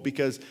difficult,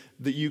 because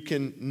you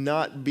can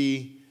not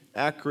be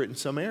accurate in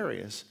some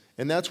areas.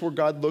 And that's where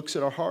God looks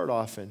at our heart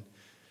often.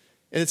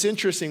 And it's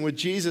interesting, with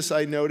Jesus,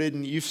 I noted,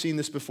 and you've seen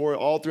this before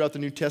all throughout the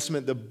New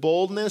Testament, the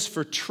boldness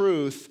for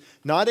truth,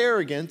 not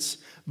arrogance,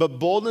 but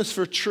boldness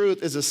for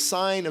truth is a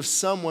sign of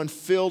someone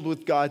filled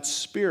with God's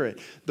Spirit.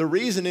 The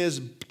reason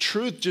is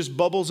truth just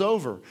bubbles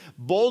over.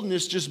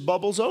 Boldness just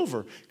bubbles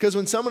over. Because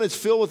when someone is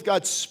filled with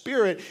God's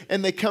Spirit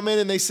and they come in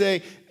and they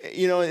say,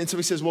 and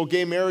somebody says, well,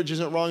 gay marriage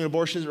isn't wrong and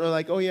abortion isn't wrong,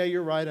 like, oh yeah,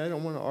 you're right, I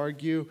don't want to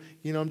argue,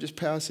 I'm just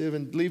passive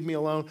and leave me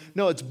alone.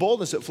 No, it's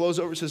boldness that flows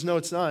over and says, no,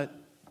 it's not.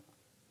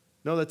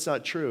 No, that's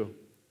not true.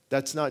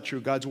 That's not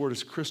true. God's word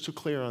is crystal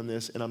clear on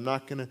this, and I'm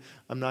not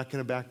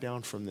gonna back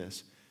down from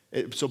this.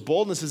 So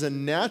boldness is a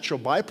natural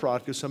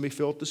byproduct of somebody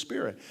filled with the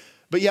Spirit.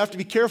 But you have to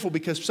be careful,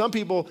 because some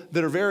people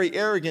that are very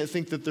arrogant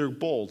think that they're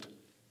bold.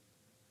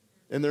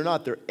 And they're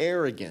not. They're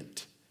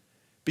arrogant.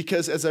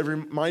 Because as I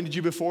reminded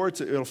you before,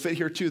 it'll fit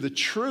here too, the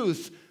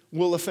truth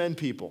will offend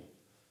people.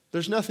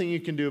 There's nothing you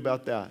can do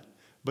about that.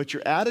 But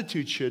your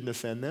attitude shouldn't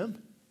offend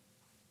them.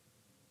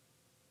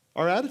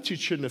 Our attitude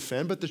shouldn't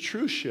offend, but the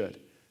truth should.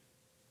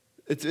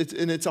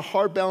 It's a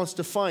hard balance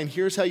to find.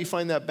 Here's how you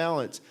find that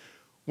balance.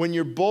 When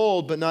you're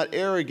bold but not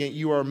arrogant,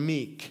 you are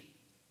meek,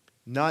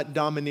 not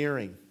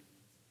domineering.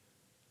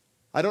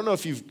 I don't know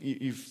if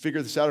you've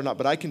figured this out or not,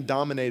 but I can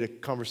dominate a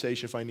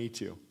conversation if I need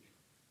to.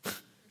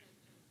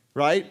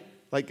 Right?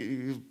 Like,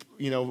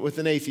 with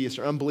an atheist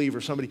or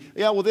unbeliever, somebody,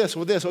 yeah, well this,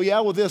 oh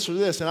yeah, well this or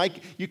this,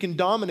 and you can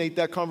dominate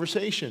that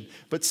conversation.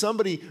 But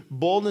somebody,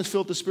 boldness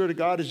filled with the Spirit of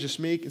God, is just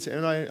meek and say,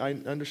 and I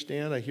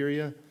understand, I hear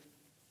you.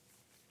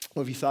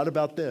 Well, have you thought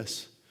about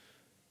this?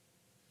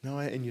 No,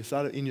 and you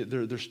thought,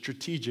 they're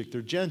strategic,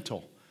 they're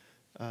gentle,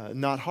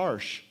 not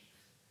harsh.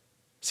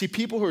 See,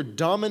 people who are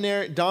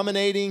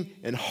dominating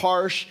and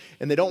harsh,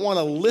 and they don't want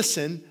to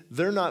listen,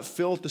 they're not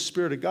filled with the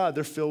Spirit of God,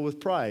 they're filled with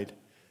pride.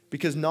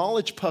 Because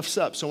knowledge puffs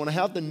up. So when I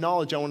have the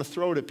knowledge, I want to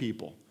throw it at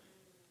people.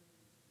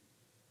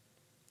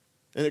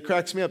 And it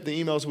cracks me up, the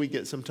emails we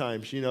get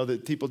sometimes,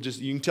 that people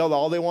you can tell that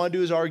all they want to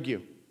do is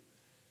argue.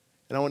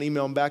 And I want to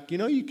email them back,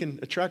 you can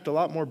attract a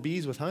lot more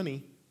bees with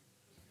honey.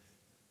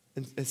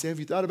 And say, have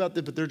you thought about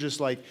that? But they're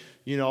just like,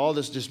 all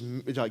this just,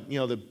 like,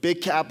 the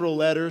big capital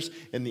letters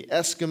and the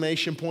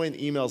exclamation point,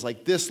 the email's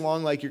like this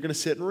long, like you're going to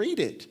sit and read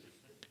it.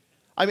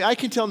 I mean, I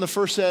can tell in the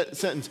first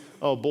sentence,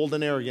 oh, bold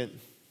and arrogant.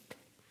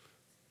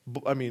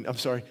 I'm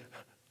sorry,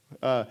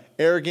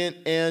 arrogant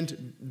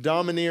and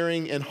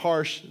domineering and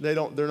harsh, they're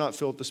not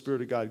filled with the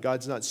Spirit of God.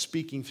 God's not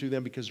speaking through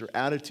them because of their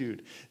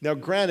attitude. Now,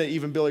 granted,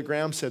 even Billy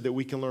Graham said that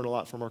we can learn a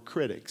lot from our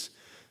critics,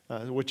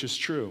 which is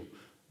true.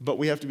 But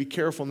we have to be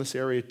careful in this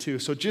area too.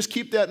 So just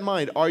keep that in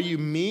mind. Are you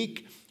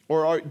meek,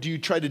 or do you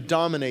try to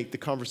dominate the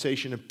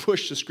conversation and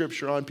push the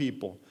Scripture on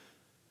people?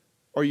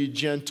 Are you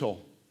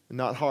gentle and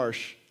not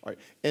harsh?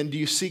 And do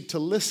you seek to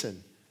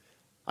listen?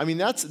 I mean,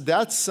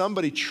 that's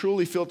somebody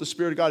truly filled with the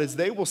Spirit of God, is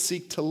they will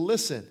seek to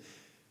listen.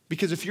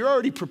 Because if you're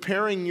already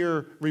preparing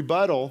your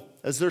rebuttal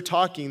as they're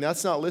talking,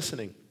 that's not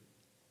listening.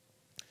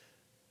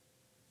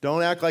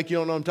 Don't act like you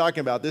don't know what I'm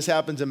talking about. This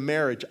happens in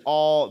marriage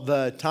all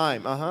the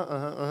time.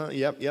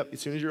 Yep.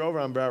 As soon as you're over,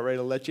 I'm about ready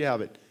to let you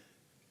have it.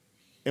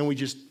 And we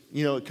just,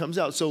 it comes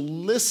out. So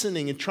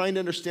listening and trying to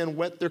understand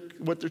what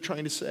they're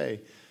trying to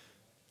say.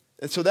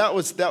 And so that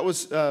was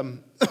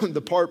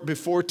the part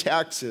before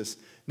taxes.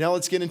 Now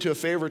let's get into a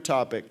favorite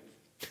topic.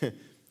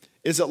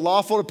 Is it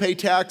lawful to pay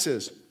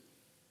taxes?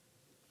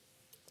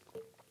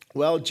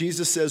 Well,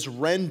 Jesus says,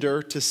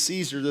 render to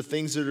Caesar the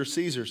things that are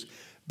Caesar's.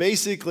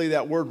 Basically,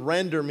 that word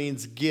render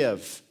means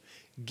give.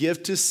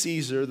 Give to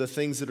Caesar the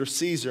things that are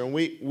Caesar. And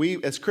we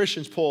as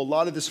Christians pull a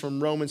lot of this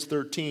from Romans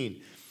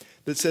 13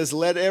 that says,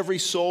 let every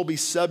soul be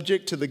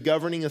subject to the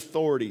governing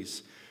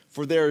authorities,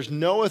 for there is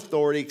no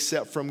authority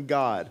except from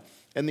God,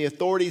 and the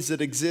authorities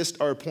that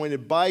exist are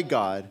appointed by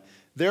God.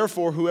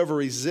 Therefore, whoever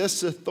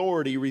resists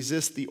authority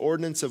resists the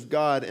ordinance of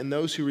God, and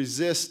those who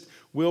resist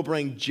will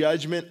bring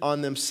judgment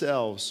on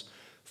themselves.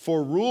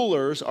 For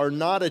rulers are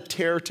not a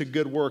terror to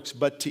good works,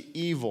 but to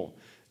evil.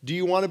 Do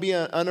you want to be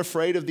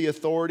unafraid of the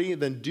authority?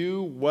 Then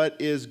do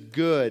what is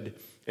good,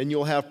 and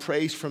you'll have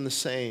praise from the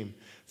same.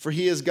 For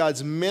he is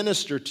God's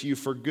minister to you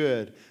for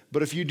good.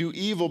 But if you do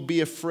evil,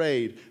 be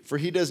afraid, for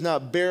he does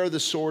not bear the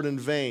sword in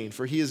vain.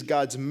 For he is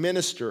God's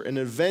minister, an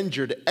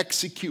avenger to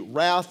execute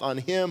wrath on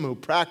him who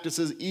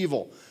practices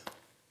evil.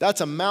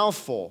 That's a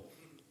mouthful.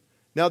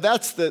 Now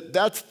that's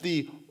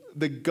the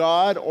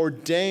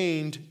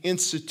God-ordained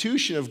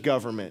institution of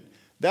government.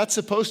 That's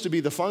supposed to be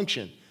the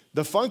function.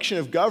 The function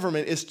of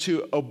government is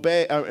to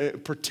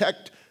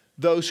protect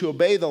those who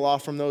obey the law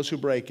from those who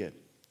break it,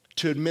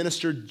 to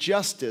administer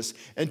justice,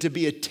 and to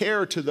be a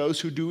terror to those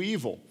who do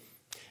evil.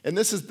 And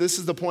this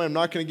is the point. I'm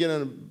not going to get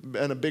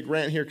on a big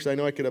rant here because I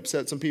know I could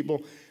upset some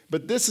people,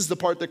 but this is the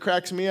part that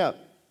cracks me up.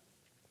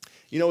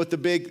 With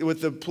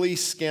the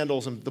police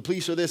scandals, and the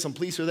police are this and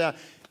police are that.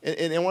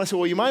 And when I say,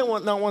 well, you might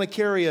not want to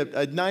carry a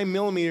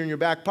 9mm in your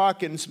back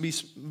pocket and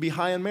be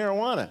high on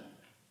marijuana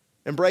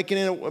and breaking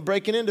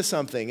into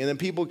something. And then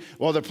people,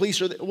 well, the police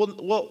are,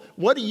 well,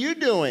 what are you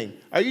doing?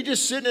 Are you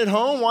just sitting at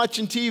home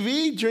watching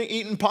TV,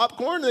 eating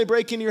popcorn, and they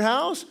break into your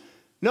house?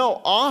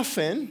 No,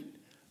 often,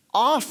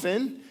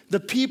 the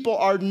people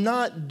are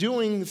not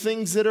doing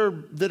things that are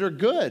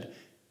good.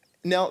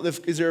 Now,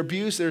 is there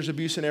abuse? There's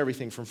abuse in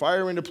everything, from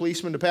firemen to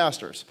policemen to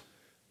pastors.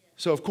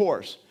 So, of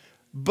course.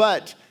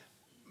 But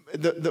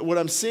what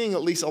I'm seeing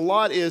at least a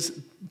lot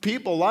is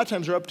people a lot of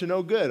times are up to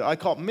no good. I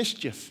call it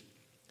mischief.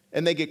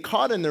 And they get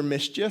caught in their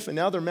mischief, and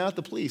now they're mad at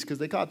the police because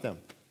they caught them.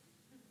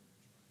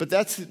 But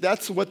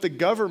that's what the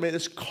government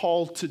is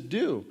called to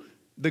do,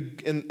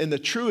 in the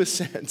truest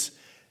sense.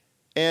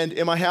 And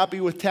am I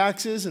happy with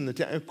taxes?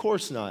 Of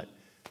course not.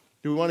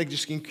 Do we want to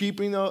just keep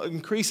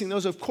increasing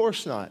those? Of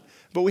course not.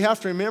 But we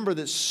have to remember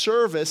that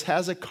service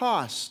has a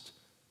cost.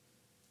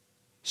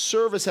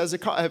 Service has a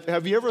cost.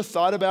 Have you ever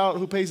thought about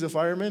who pays the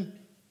firemen?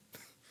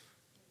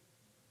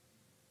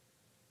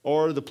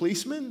 Or the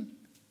policemen?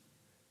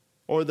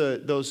 Or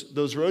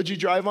those roads you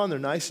drive on, they're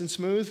nice and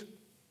smooth?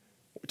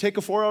 Take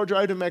a 4-hour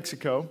drive to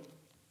Mexico,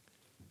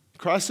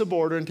 cross the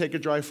border, and take a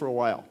drive for a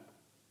while.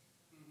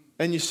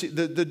 And you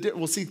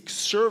see,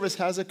 service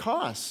has a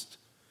cost.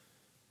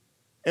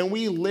 And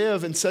we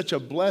live in such a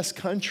blessed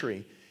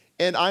country.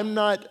 And I mean,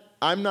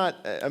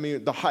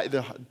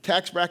 the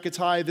tax bracket's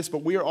high,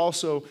 but we are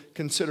also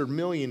considered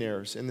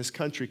millionaires in this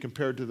country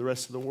compared to the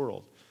rest of the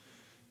world.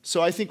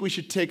 So I think we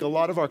should take a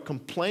lot of our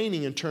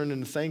complaining and turn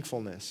into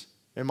thankfulness,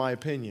 in my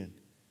opinion.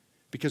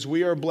 Because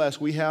we are blessed.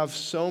 We have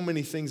so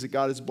many things that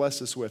God has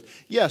blessed us with.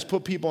 Yes,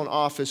 put people in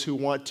office who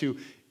want to.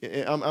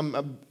 I'm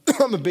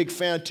a big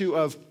fan, too,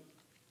 of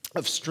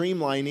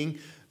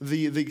streamlining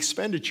the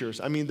expenditures.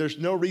 I mean, there's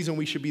no reason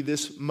we should be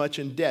this much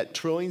in debt.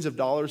 Trillions of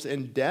dollars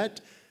in debt.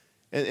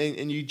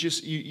 And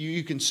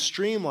you can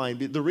streamline.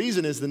 The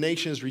reason is the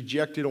nation has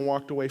rejected and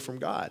walked away from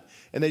God.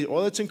 And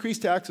let's increase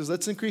taxes.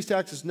 Let's increase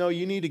taxes. No,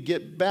 you need to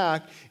get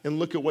back and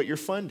look at what you're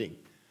funding.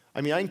 I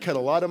mean, I can cut a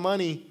lot of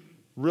money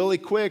really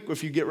quick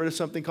if you get rid of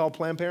something called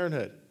Planned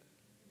Parenthood.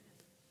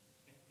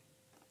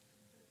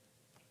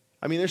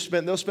 I mean,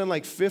 they'll spend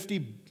like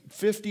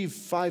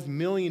 $55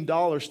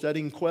 million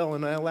studying quail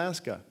in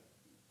Alaska.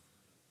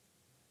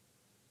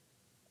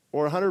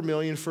 Or $100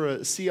 million for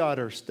a sea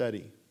otter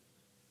study.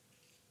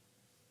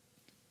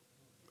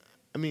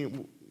 I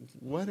mean,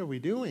 what are we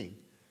doing?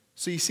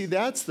 So you see,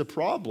 that's the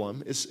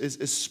problem, is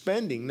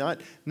spending,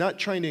 not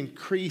trying to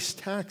increase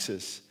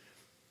taxes.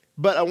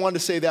 But I wanted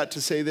to say that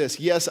to say this.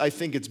 Yes, I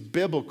think it's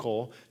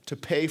biblical to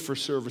pay for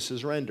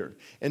services rendered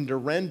and to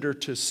render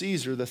to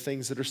Caesar the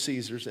things that are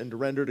Caesar's and to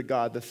render to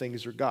God the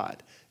things that are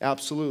God.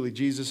 Absolutely.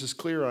 Jesus is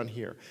clear on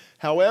here.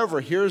 However,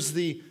 here's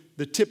the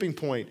tipping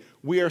point.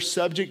 We are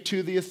subject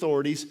to the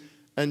authorities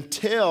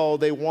until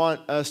they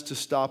want us to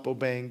stop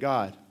obeying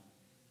God.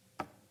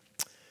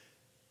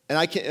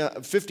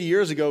 And 50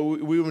 years ago,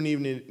 we wouldn't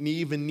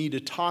even need to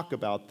talk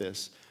about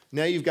this.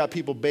 Now you've got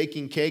people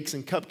baking cakes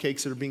and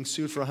cupcakes that are being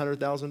sued for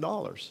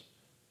 $100,000.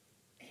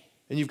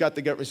 And you've got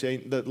the government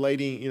saying, the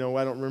lady, I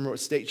don't remember what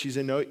state she's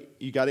in, no,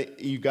 you got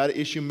to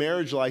issue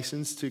marriage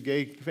license to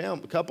gay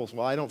couples.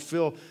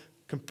 Well,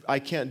 I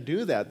can't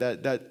do that.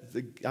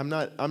 I'm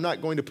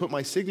not going to put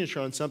my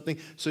signature on something,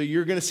 so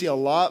you're going to see a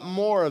lot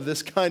more of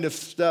this kind of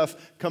stuff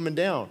coming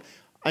down.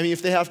 I mean,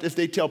 if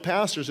they tell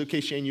pastors,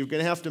 okay, Shane, you're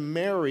going to have to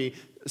marry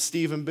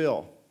Steve and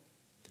Bill.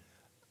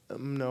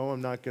 No,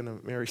 I'm not going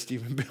to marry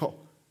Steve and Bill.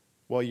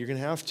 Well, you're going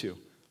to have to.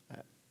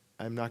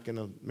 I'm not going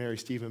to marry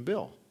Steve and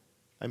Bill.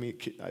 I mean,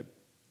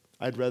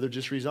 I'd rather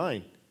just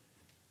resign.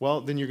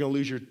 Well, then you're going to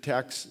lose your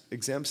tax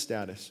exempt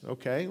status.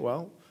 Okay,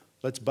 well,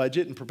 let's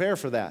budget and prepare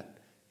for that.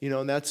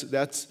 And that's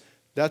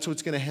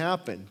what's going to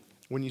happen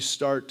when you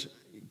start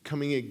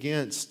coming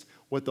against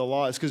what the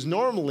law is. Because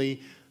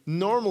normally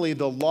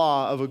the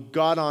law of a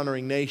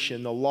God-honoring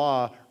nation, the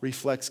law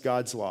reflects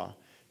God's law.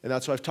 And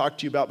that's what I've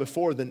talked to you about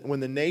before. When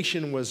the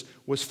nation was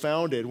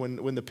founded,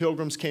 when the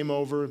Pilgrims came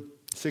over,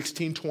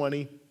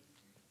 1620,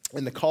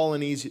 in the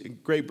colonies,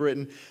 Great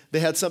Britain,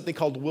 they had something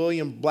called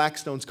William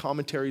Blackstone's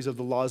Commentaries of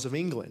the Laws of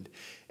England.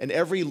 And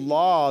every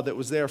law that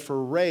was there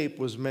for rape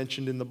was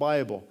mentioned in the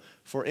Bible.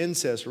 For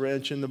incest,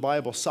 mentioned in the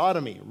Bible.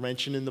 Sodomy,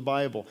 mentioned in the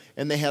Bible.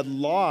 And they had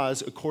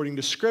laws according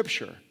to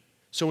Scripture.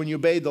 So when you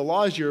obeyed the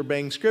laws, you're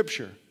obeying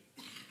Scripture.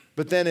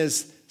 But then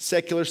as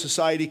secular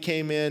society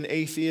came in,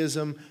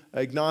 atheism,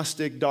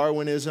 agnostic,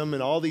 Darwinism,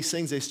 and all these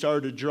things, they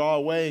started to draw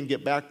away and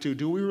get back to,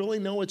 do we really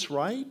know what's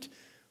right?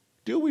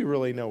 Do we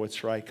really know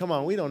what's right? Come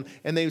on, we don't.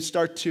 And they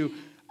start to,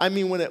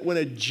 when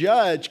a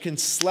judge can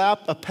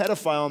slap a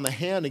pedophile on the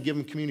hand and give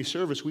him community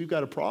service, we've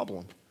got a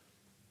problem.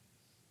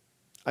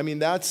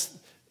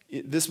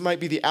 This might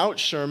be the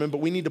ouch sermon, but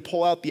we need to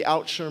pull out the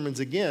ouch sermons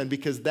again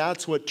because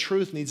that's what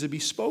truth needs to be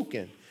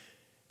spoken.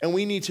 And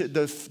we need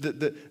to,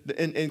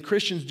 and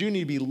Christians do need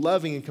to be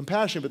loving and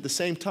compassionate, but at the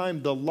same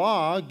time, the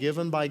law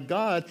given by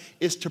God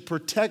is to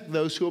protect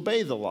those who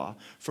obey the law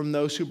from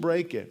those who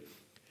break it.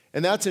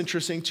 And that's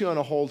interesting, too, on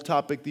a whole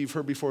topic that you've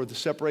heard before, the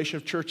separation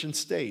of church and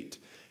state.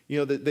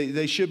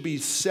 They should be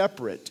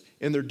separate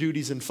in their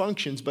duties and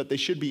functions, but they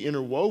should be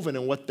interwoven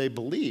in what they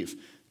believe.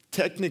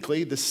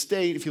 Technically, the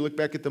state, if you look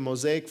back at the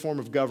Mosaic form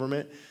of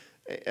government,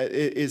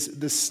 is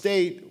the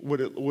state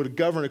would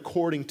govern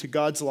according to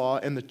God's law,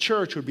 and the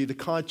church would be the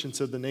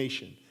conscience of the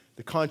nation,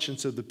 the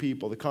conscience of the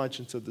people, the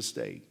conscience of the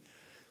state.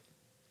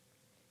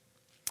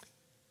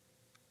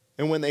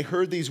 And when they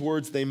heard these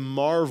words, they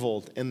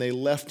marveled, and they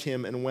left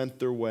him and went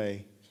their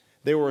way.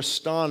 They were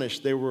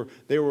astonished. They were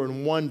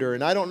in wonder.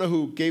 And I don't know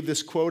who gave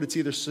this quote. It's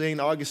either St.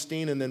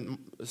 Augustine and then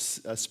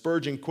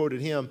Spurgeon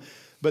quoted him.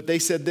 But they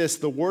said this,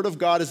 the word of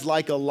God is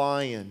like a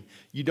lion.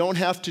 You don't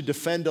have to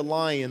defend a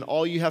lion.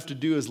 All you have to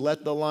do is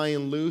let the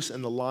lion loose,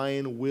 and the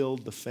lion will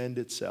defend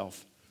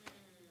itself.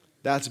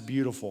 That's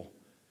beautiful.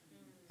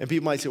 And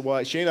people might say,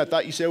 well, Shane, I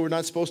thought you said we're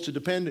not supposed to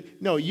defend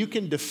it. No, you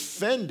can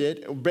defend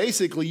it.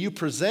 Basically, you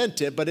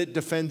present it, but it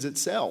defends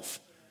itself.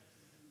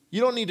 You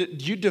don't need to,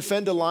 you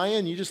defend a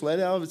lion, you just let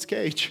it out of its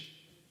cage,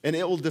 and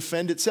it will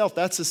defend itself.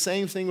 That's the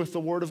same thing with the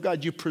Word of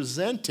God. You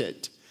present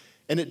it,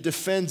 and it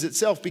defends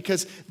itself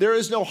because there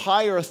is no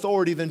higher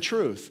authority than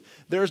truth.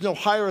 There is no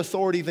higher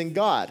authority than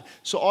God.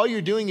 So all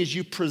you're doing is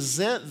you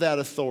present that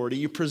authority,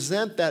 you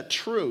present that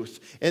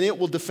truth, and it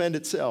will defend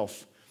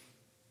itself.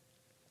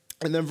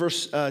 And then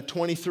verse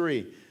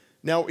 23.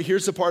 Now,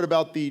 here's the part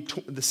about the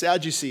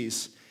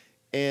Sadducees.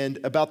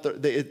 And about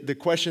the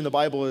question in the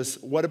Bible is,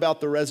 what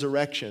about the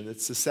resurrection?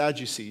 It's the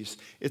Sadducees.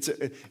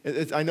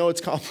 I know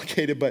it's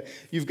complicated, but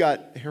you've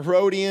got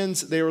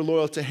Herodians, they were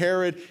loyal to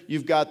Herod.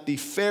 You've got the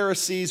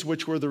Pharisees,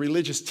 which were the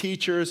religious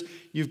teachers.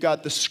 You've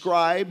got the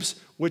scribes,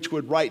 which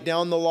would write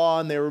down the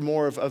law, and they were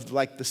more of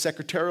like the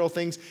secretarial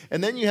things.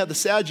 And then you have the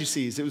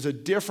Sadducees. It was a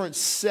different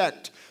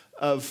sect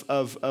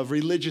of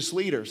religious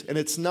leaders. And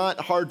it's not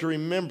hard to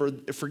remember.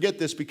 Forget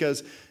this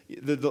because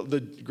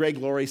the Greg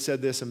Laurie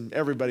said this, and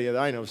everybody that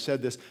I know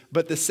said this.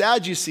 But the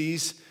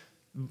Sadducees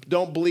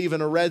don't believe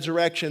in a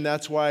resurrection.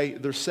 That's why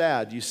they're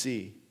sad, you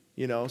see.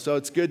 So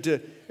it's good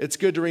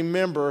to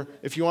remember.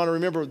 If you want to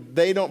remember,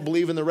 they don't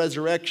believe in the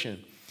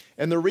resurrection.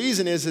 And the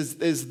reason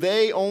is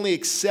they only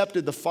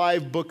accepted the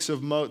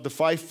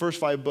first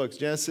 5 books,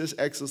 Genesis,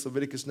 Exodus,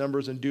 Leviticus,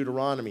 Numbers, and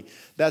Deuteronomy.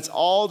 That's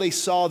all they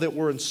saw that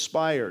were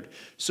inspired.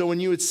 So when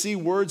you would see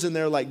words in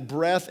there like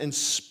breath and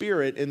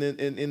spirit in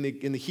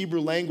the Hebrew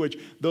language,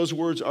 those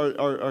words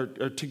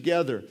are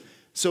together.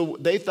 So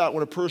they thought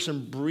when a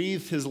person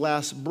breathed his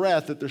last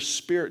breath that their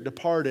spirit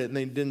departed and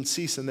they didn't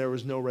cease and there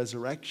was no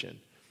resurrection.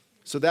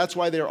 So that's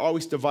why they're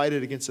always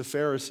divided against the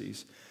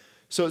Pharisees.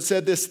 So it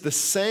said this, the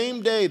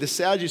same day the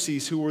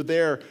Sadducees who were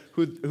there,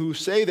 who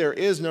say there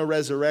is no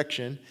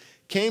resurrection,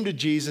 came to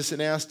Jesus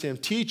and asked him,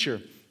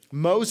 Teacher,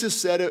 Moses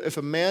said if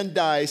a man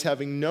dies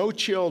having no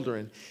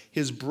children,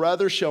 his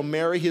brother shall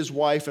marry his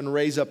wife and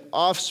raise up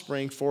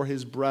offspring for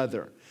his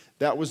brother.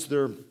 That was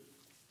their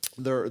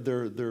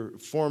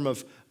form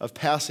of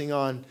passing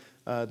on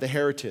the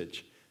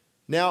heritage.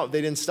 Now, they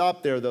didn't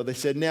stop there, though. They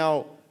said,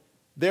 now,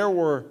 there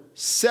were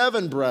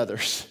 7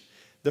 brothers.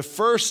 The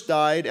first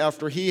died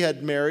after he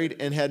had married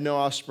and had no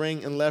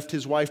offspring and left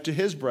his wife to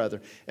his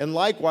brother. And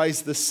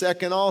likewise, the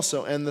second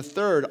also, and the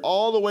third,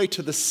 all the way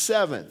to the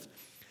 7th.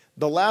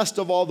 The last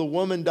of all, the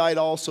woman died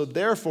also.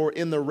 Therefore,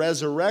 in the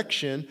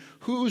resurrection,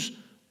 whose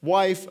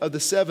wife of the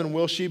 7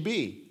 will she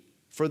be?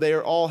 For they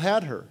all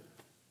had her.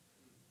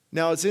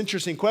 Now, it's an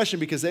interesting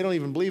question because they don't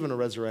even believe in a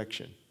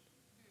resurrection.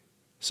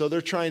 So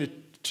they're trying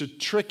to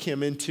trick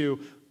him into,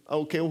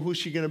 okay, well, who's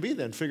she going to be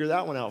then? Figure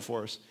that one out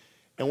for us.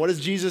 And what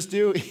does Jesus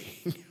do?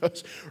 He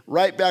goes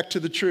right back to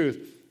the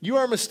truth. You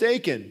are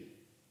mistaken,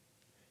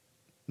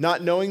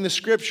 not knowing the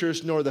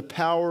Scriptures nor the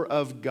power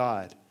of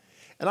God.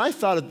 And I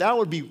thought that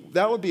would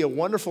be a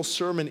wonderful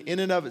sermon in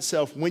and of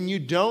itself. When you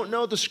don't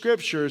know the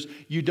Scriptures,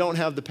 you don't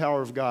have the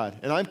power of God.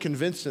 And I'm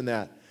convinced in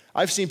that.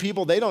 I've seen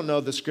people, they don't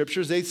know the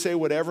Scriptures. They say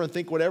whatever and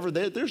think whatever.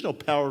 There's no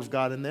power of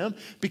God in them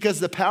because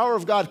the power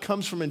of God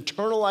comes from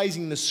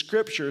internalizing the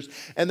Scriptures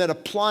and then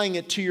applying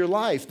it to your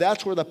life.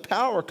 That's where the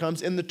power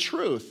comes in the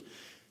truth.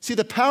 See,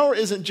 the power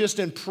isn't just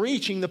in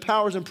preaching. The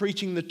power is in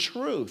preaching the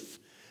truth.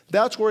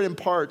 That's where it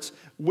imparts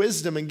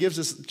wisdom and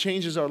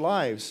changes our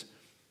lives.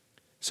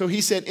 So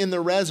he said, in the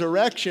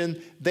resurrection,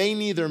 they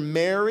neither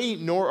marry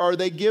nor are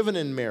they given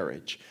in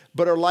marriage,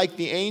 but are like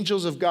the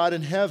angels of God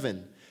in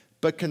heaven.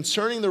 But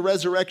concerning the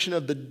resurrection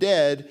of the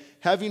dead,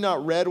 have you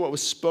not read what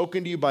was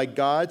spoken to you by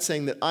God,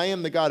 saying that I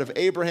am the God of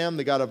Abraham,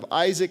 the God of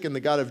Isaac, and the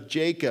God of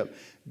Jacob?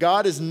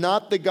 God is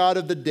not the God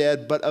of the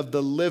dead, but of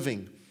the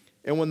living.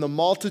 And when the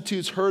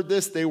multitudes heard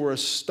this, they were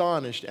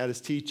astonished at his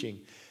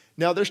teaching.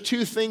 Now, there's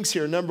 2 things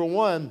here. Number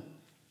 1,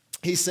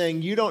 he's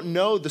saying you don't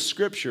know the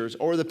Scriptures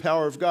or the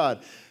power of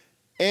God.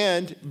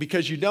 And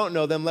because you don't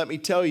know them, let me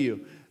tell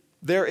you,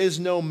 there is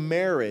no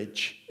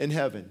marriage in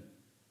heaven.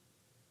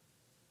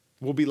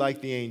 We'll be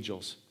like the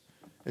angels.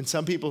 And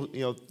some people,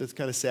 that's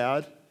kind of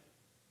sad.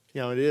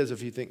 It is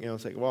if you think,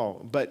 it's like,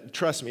 well, but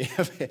trust me,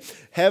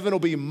 heaven will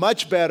be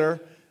much better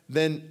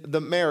than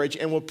the marriage,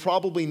 and we'll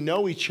probably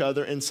know each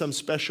other in some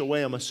special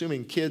way. I'm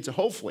assuming kids,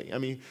 hopefully. I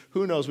mean,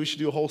 who knows? We should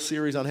do a whole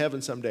series on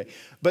heaven someday.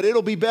 But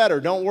it'll be better.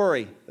 Don't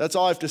worry. That's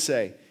all I have to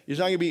say. You're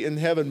not going to be in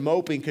heaven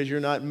moping because you're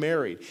not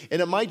married.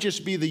 And it might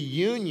just be the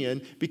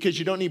union because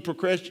you don't need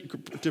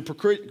to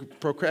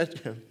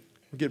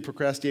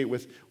procrastinate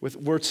with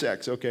word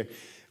sex. Okay.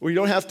 Well, you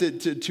don't have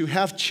to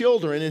have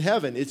children in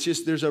heaven. It's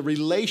just there's a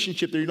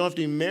relationship there. You don't have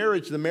to be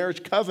married to the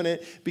marriage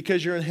covenant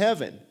because you're in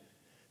heaven.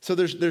 So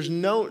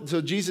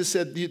so Jesus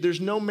said there's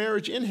no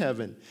marriage in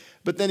heaven.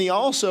 But then he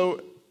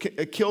also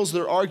kills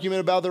their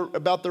argument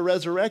about the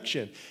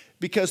resurrection.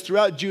 Because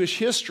throughout Jewish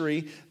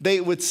history,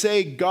 they would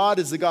say God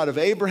is the God of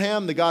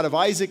Abraham, the God of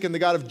Isaac, and the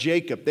God of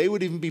Jacob. They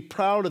would even be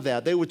proud of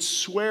that. They would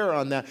swear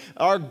on that.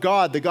 Our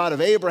God, the God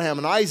of Abraham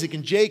and Isaac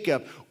and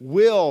Jacob,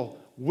 will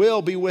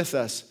be with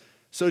us.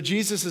 So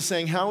Jesus is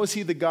saying, how is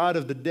he the God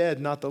of the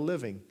dead, not the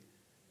living?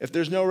 If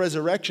there's no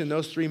resurrection,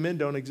 those 3 men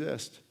don't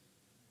exist.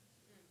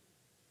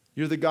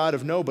 You're the God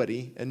of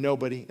nobody and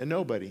nobody and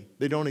nobody.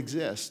 They don't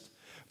exist.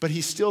 But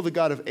he's still the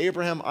God of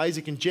Abraham,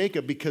 Isaac, and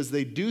Jacob because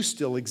they do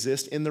still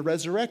exist in the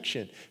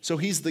resurrection. So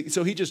he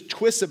just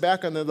twists it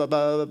back on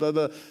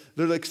the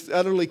they're like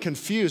utterly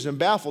confused and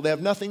baffled. They have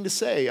nothing to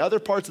say. Other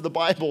parts of the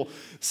Bible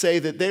say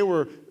that they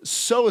were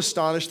so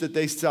astonished that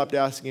they stopped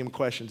asking him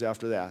questions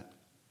after that.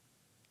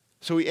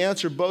 So he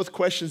answered both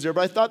questions there,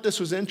 but I thought this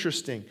was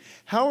interesting.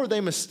 How are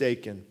they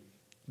mistaken?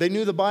 They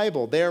knew the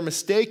Bible. They are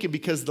mistaken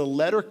because the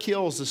letter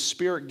kills, the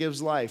Spirit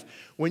gives life.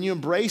 When you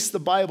embrace the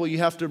Bible, you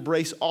have to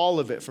embrace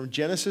all of it. From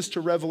Genesis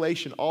to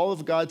Revelation, all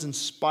of God's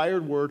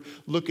inspired word,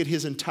 look at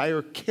his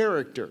entire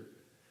character.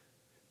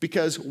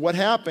 Because what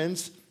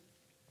happens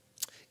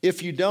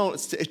if you don't,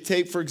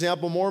 take, for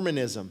example,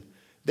 Mormonism.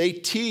 They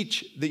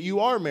teach that you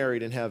are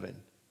married in heaven.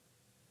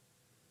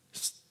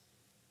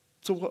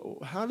 So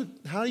how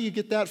do you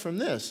get that from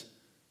this?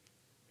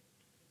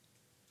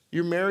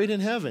 You're married in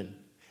heaven.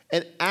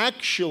 And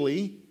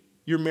actually,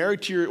 you're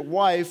married to your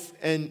wife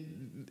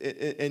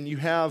and you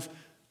have,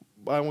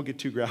 I won't get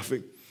too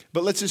graphic,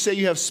 but let's just say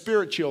you have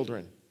spirit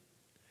children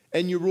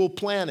and you rule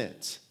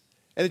planets.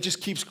 And it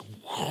just keeps,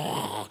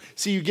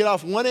 see, you get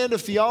off one end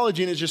of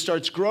theology and it just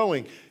starts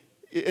growing.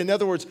 In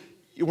other words,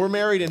 we're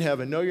married in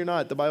heaven. No, you're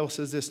not. The Bible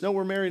says this. No,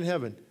 we're married in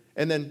heaven.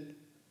 And then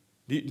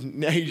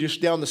now you're just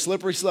down the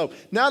slippery slope.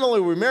 Not only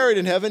are we married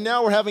in heaven,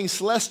 now we're having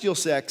celestial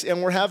sex,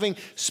 and we're having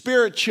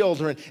spirit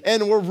children,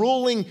 and we're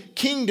ruling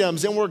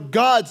kingdoms, and we're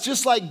gods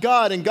just like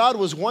God, and God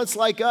was once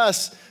like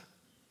us,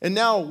 and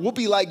now we'll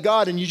be like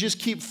God, and you just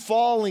keep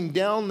falling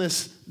down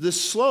this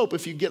slope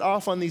if you get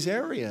off on these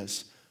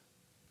areas.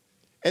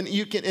 And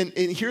you can, and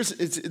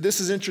this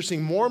is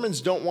interesting.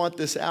 Mormons don't want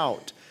this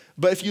out.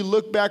 But if you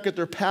look back at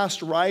their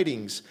past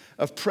writings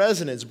of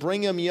presidents,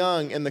 Brigham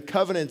Young and the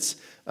Covenants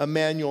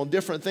Manual and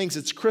different things,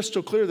 it's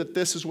crystal clear that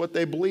this is what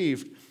they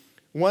believed.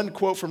 One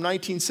quote from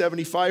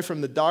 1975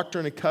 from the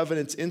Doctrine and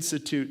Covenants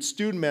Institute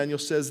student manual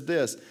says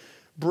this: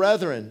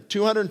 "Brethren,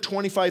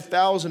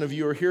 225,000 of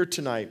you are here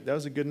tonight." That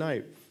was a good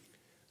night.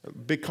 A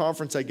big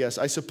conference, I guess.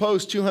 "I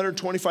suppose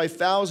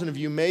 225,000 of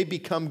you may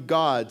become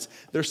gods.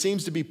 There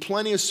seems to be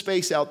plenty of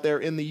space out there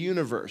in the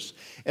universe."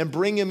 And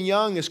Brigham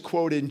Young is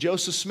quoted, and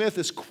Joseph Smith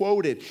is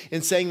quoted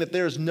in saying that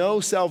there is no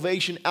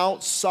salvation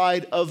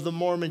outside of the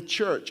Mormon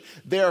church.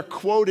 They are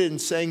quoted in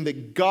saying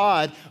that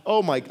God,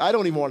 I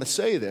don't even want to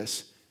say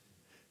this,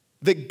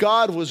 that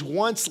God was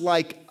once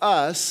like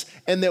us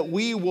and that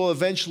we will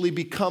eventually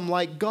become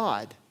like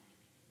God.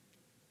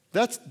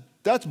 That's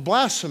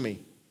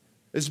blasphemy.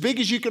 As big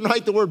as you can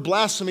write the word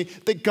blasphemy,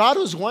 that God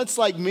was once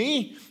like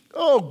me?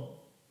 Oh,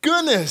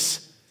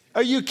 goodness.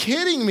 Are you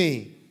kidding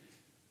me?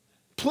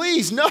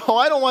 Please, no,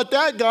 I don't want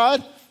that,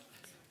 God.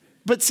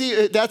 But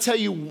see, that's how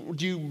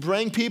you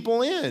bring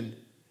people in.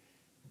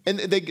 And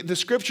the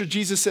scripture,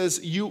 Jesus says,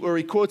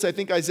 he quotes, I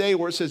think, Isaiah,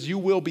 where it says, "You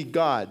will be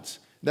gods."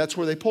 That's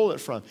where they pull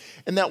it from.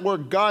 And that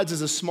word gods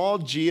is a small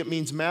g. It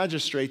means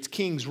magistrates,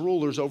 kings,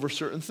 rulers over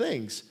certain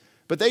things.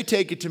 But they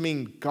take it to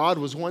mean God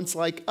was once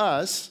like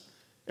us,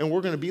 and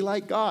we're going to be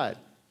like God,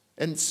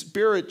 and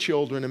spirit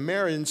children and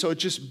married. And so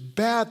it's just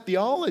bad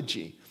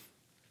theology.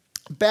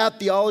 Bad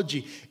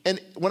theology. And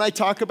when I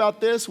talk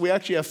about this, we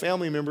actually have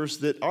family members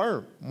that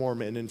are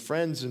Mormon and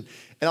friends. And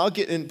I'll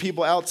get in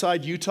people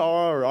outside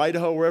Utah or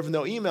Idaho, wherever, and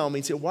they'll email me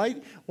and say, why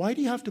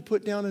do you have to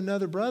put down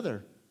another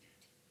brother?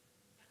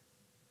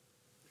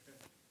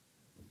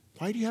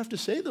 Why do you have to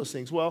say those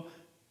things? Well,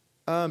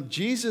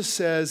 Jesus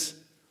says,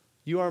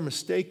 "You are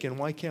mistaken.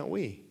 Why can't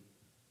we?"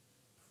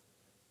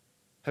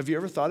 Have you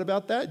ever thought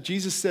about that?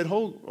 Jesus said,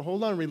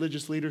 hold on,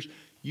 religious leaders.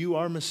 You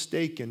are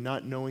mistaken,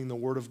 not knowing the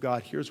Word of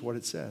God. Here's what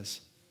it says.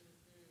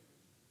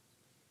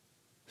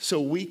 So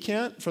we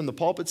can't, from the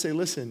pulpit, say,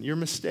 listen, you're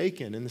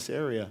mistaken in this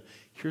area.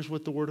 Here's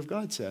what the Word of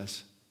God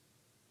says.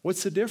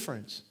 What's the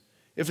difference?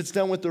 If it's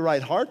done with the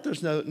right heart,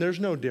 there's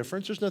no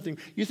difference. There's nothing.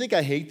 You think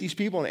I hate these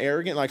people and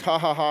arrogant, like, ha,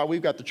 ha, ha,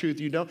 we've got the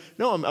truth, you don't?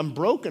 No, I'm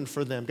broken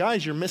for them.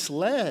 Guys, you're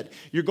misled.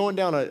 You're going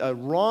down a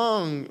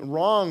wrong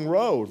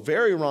road,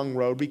 very wrong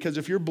road, because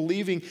if you're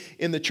believing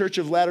in the Church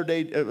of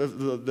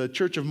the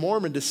Church of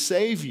Mormon to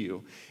save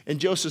you, and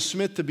Joseph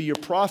Smith to be your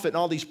prophet, and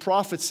all these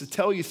prophets to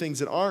tell you things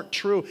that aren't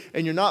true,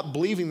 and you're not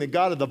believing the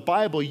God of the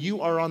Bible,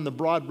 you are on the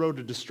broad road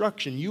to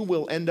destruction. You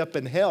will end up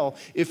in hell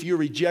if you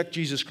reject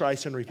Jesus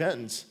Christ in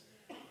repentance.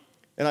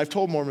 And I've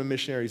told Mormon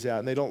missionaries that,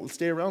 and they don't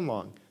stay around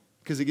long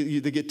because they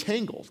get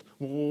tangled.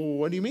 Well,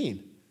 what do you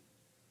mean?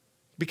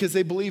 Because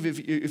they believe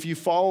if you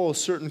follow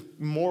certain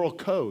moral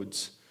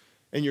codes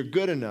and you're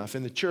good enough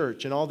in the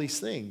church and all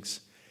these things.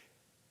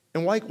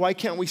 And why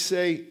can't we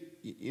say,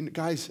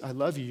 guys, I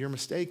love you, you're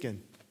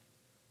mistaken.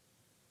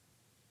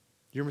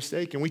 You're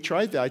mistaken. We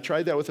tried that. I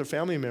tried that with a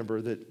family member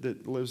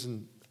that lives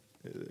in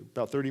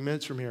about 30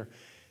 minutes from here.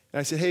 And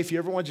I said, hey, if you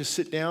ever want to just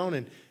sit down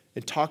and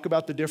talk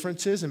about the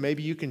differences, and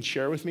maybe you can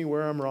share with me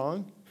where I'm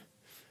wrong.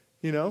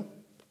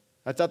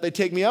 I thought they'd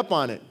take me up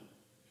on it.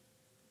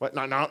 What?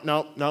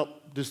 No.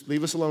 Just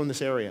leave us alone in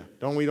this area.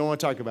 We don't want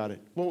to talk about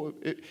it. Well,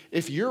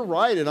 if you're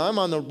right and I'm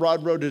on the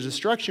broad road to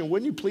destruction,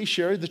 wouldn't you please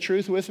share the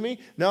truth with me?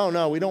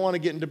 No, we don't want to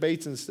get in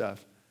debates and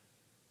stuff.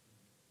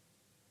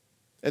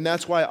 And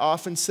that's why I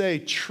often say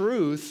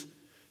truth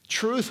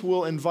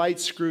will invite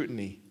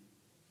scrutiny,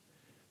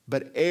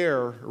 but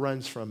error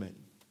runs from it.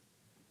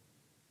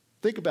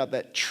 Think about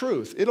that.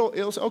 Truth.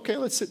 It'll say, okay,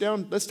 let's sit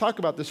down. Let's talk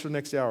about this for the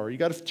next hour. You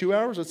got 2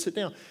 hours? Let's sit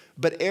down.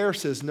 But error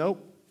says,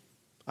 nope,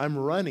 I'm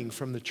running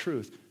from the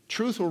truth.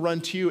 Truth will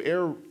run to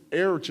you.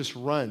 Error just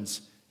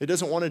runs. It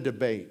doesn't want to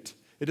debate.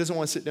 It doesn't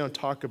want to sit down and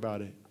talk about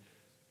it.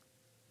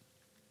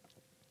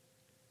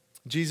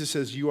 Jesus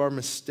says, you are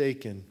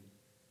mistaken.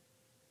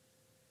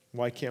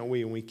 Why can't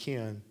we? And we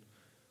can.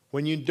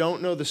 When you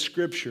don't know the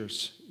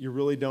scriptures, you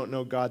really don't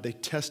know God. They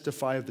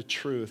testify of the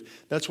truth.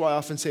 That's why I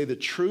often say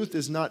that truth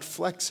is not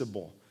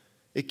flexible.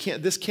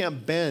 This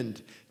can't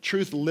bend.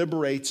 Truth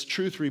liberates,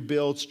 truth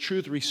rebuilds,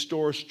 truth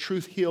restores,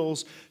 truth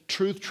heals,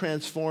 truth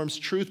transforms,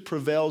 truth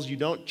prevails. You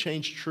don't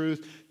change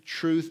truth.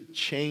 Truth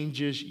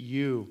changes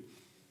you.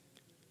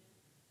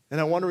 And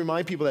I want to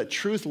remind people that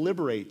truth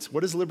liberates.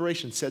 What is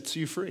liberation? Sets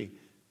you free.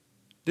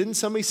 Didn't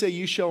somebody say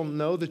you shall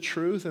know the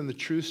truth and the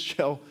truth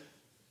shall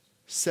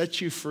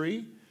set you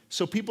free?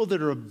 So people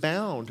that are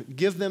bound,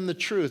 give them the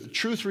truth.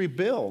 Truth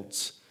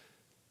rebuilds.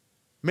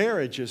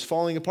 Marriage is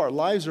falling apart.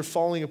 Lives are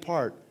falling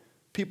apart.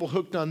 People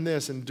hooked on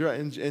this and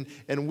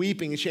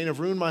weeping and saying, I've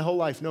ruined my whole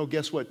life. No,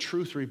 guess what?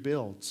 Truth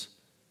rebuilds.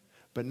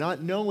 But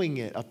not knowing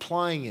it,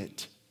 applying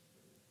it.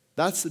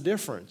 That's the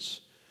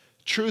difference.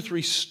 Truth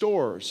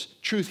restores.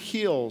 Truth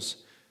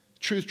heals.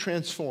 Truth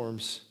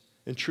transforms.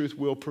 And truth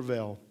will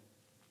prevail.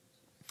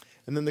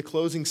 And then the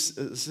closing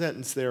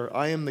sentence there,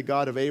 I am the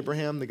God of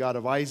Abraham, the God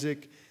of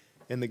Isaac,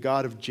 and the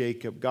God of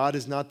Jacob. God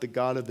is not the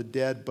God of the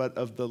dead, but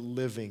of the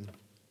living.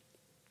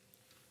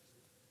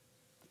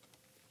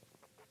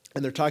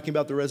 And they're talking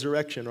about the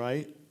resurrection,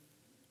 right?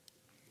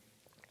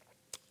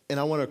 And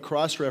I want to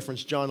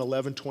cross-reference John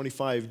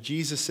 11:25.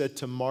 Jesus said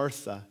to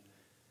Martha,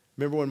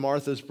 remember when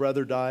Martha's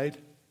brother died?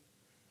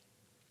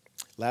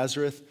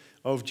 Lazarus?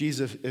 Oh,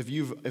 Jesus, if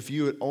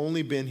you had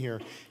only been here.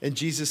 And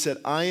Jesus said,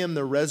 I am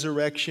the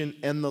resurrection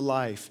and the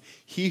life.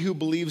 He who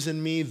believes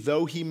in me,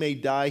 though he may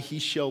die, he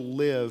shall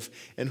live.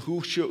 And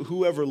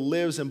whoever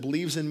lives and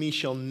believes in me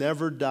shall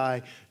never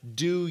die.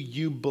 Do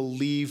you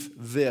believe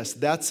this?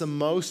 That's the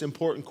most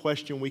important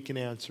question we can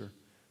answer.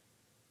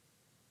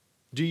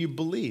 Do you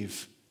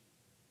believe?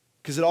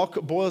 Because it all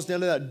boils down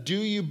to that. Do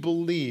you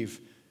believe?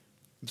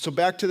 So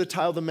back to the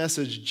title of the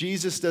message.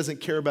 Jesus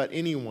doesn't care about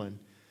anyone.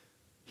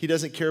 He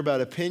doesn't care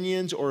about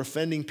opinions or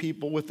offending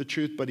people with the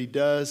truth, but he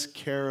does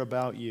care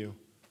about you.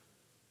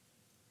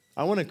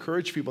 I want to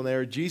encourage people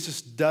there.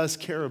 Jesus does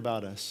care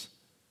about us.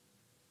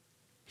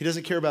 He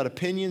doesn't care about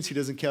opinions. He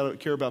doesn't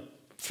care about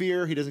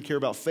fear. He doesn't care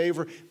about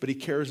favor, but he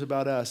cares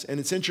about us. And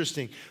it's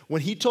interesting.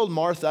 When he told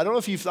Martha, I don't know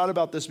if you've thought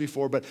about this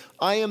before, but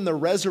I am the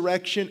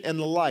resurrection and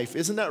the life.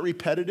 Isn't that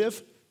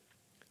repetitive?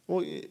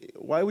 Well,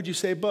 why would you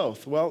say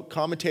both? Well,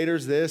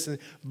 commentators this,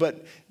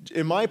 but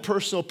in my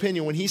personal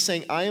opinion, when he's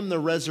saying, I am the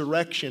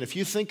resurrection, if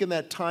you think in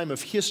that time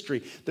of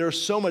history, there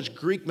is so much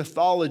Greek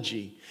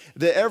mythology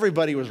that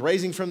everybody was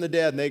raising from the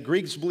dead, and the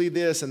Greeks believe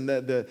this, and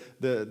the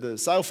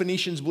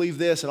Syrophoenicians believe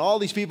this, and all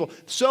these people,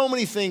 so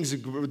many things,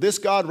 this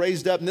God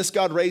raised up, and this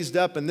God raised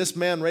up, and this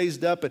man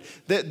raised up,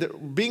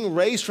 and being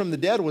raised from the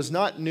dead was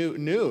not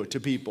new to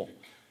people.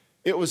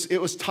 It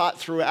was taught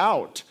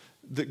throughout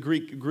the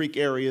Greek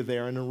area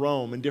there and in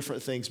Rome and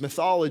different things,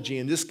 mythology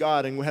and this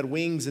God, and we had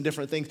wings and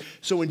different things.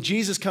 So when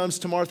Jesus comes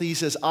to Martha, he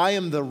says, I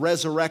am the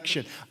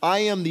resurrection. I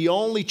am the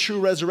only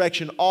true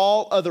resurrection.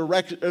 All other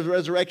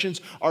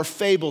resurrections are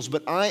fables,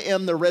 but I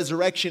am the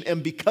resurrection,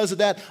 and because of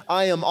that,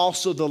 I am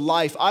also the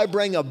life. I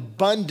bring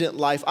abundant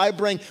life. I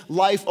bring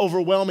life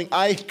overwhelming.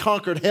 I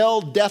conquered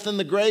hell, death, and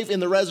the grave in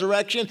the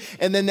resurrection,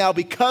 and then now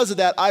because of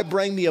that, I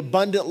bring the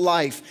abundant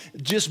life.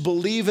 Just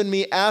believe in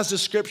me, as the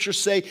scriptures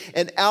say,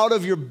 and out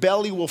of your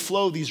belly will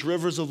flow these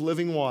rivers of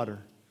living water.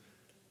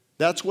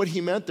 That's what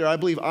he meant there. I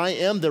believe I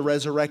am the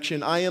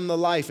resurrection. I am the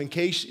life. In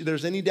case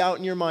there's any doubt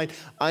in your mind,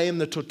 I am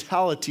the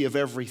totality of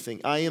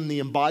everything. I am the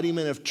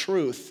embodiment of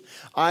truth.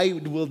 I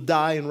will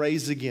die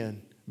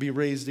and be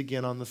raised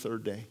again on the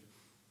third day.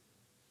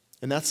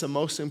 And that's the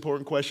most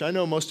important question. I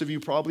know most of you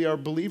probably are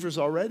believers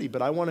already,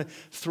 but I want to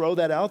throw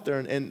that out there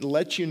and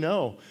let you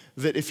know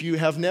that if you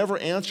have never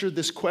answered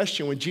this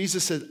question, when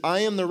Jesus said, I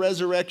am the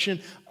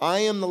resurrection,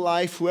 I am the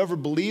life, whoever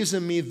believes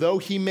in me, though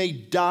he may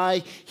die,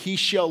 he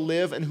shall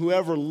live, and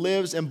whoever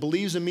lives and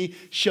believes in me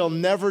shall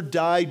never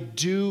die.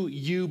 Do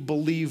you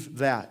believe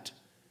that?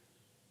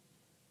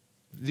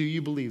 Do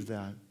you believe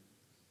that?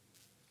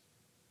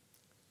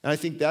 And I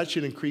think that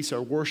should increase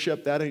our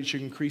worship, that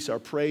should increase our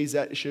praise,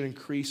 that should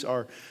increase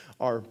our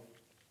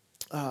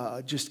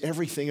just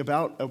everything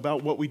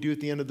about what we do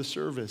at the end of the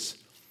service.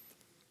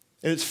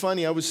 And it's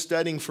funny, I was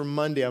studying for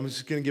Monday. I'm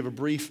just going to give a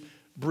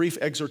brief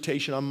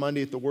exhortation on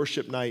Monday at the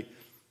worship night.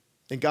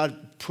 And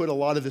God put a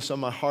lot of this on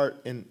my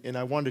heart, and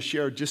I wanted to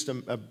share just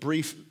a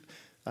brief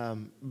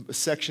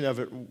section of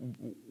it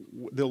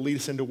that'll lead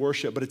us into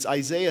worship. But it's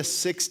Isaiah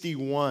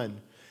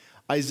 61.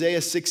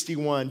 Isaiah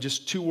 61,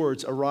 just two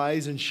words,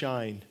 arise and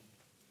shine.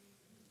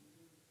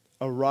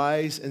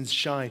 Arise and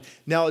shine.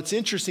 Now, it's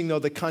interesting, though,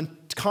 the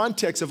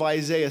context of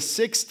Isaiah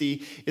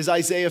 60 is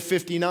Isaiah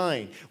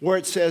 59, where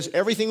it says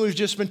everything we've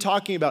just been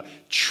talking about.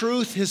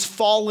 Truth has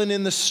fallen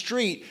in the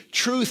street.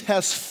 Truth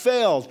has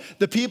failed.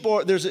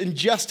 There's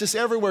injustice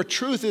everywhere.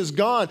 Truth is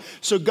gone.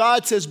 So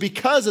God says,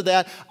 because of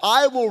that,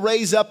 I will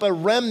raise up a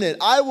remnant.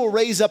 I will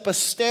raise up a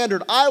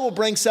standard. I will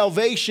bring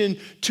salvation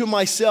to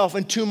myself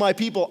and to my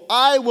people.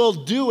 I will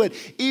do it,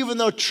 even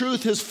though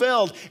truth has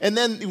failed. And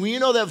then, you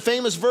know that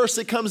famous verse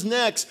that comes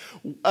next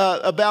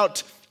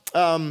about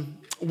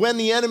when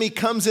the enemy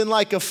comes in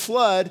like a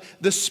flood,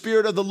 the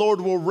Spirit of the Lord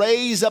will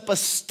raise up a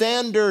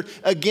standard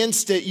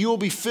against it. You will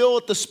be filled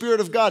with the Spirit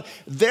of God.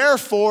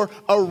 Therefore,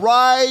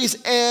 arise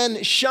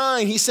and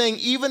shine. He's saying,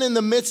 even in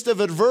the midst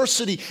of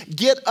adversity,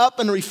 get up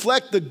and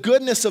reflect the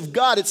goodness of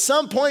God. At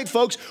some point,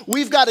 folks,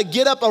 we've got to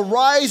get up,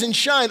 arise and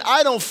shine.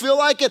 I don't feel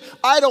like it.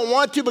 I don't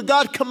want to, but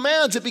God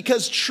commands it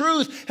because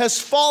truth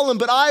has fallen.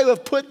 But I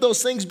have put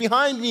those things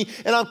behind me,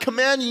 and I'm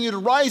commanding you to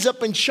rise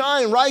up and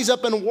shine, rise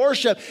up and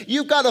worship.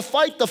 You've got to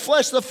fight the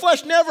flesh. The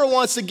flesh never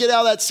wants to get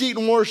out of that seat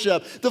and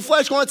worship. The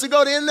flesh wants to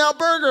go to In-N-Out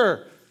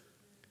Burger.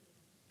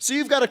 So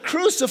you've got to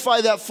crucify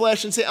that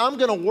flesh and say, I'm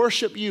going to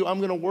worship you. I'm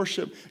going to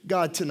worship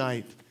God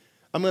tonight.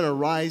 I'm going to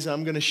rise.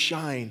 I'm going to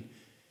shine.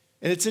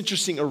 And it's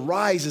interesting.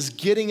 Arise is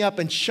getting up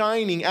and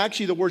shining.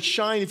 Actually, the word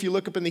shine, if you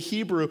look up in the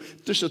Hebrew,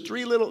 there's a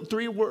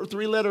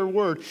three-letter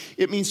word.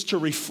 It means to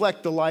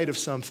reflect the light of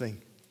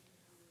something.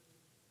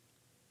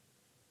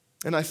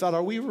 And I thought,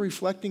 are we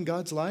reflecting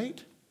God's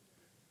light?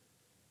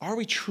 Are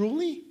we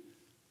truly?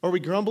 Are we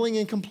grumbling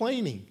and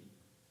complaining,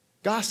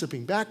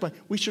 gossiping, backbiting?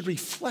 We should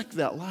reflect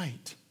that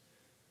light.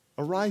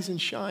 Arise and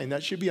shine.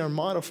 That should be our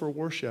motto for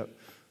worship.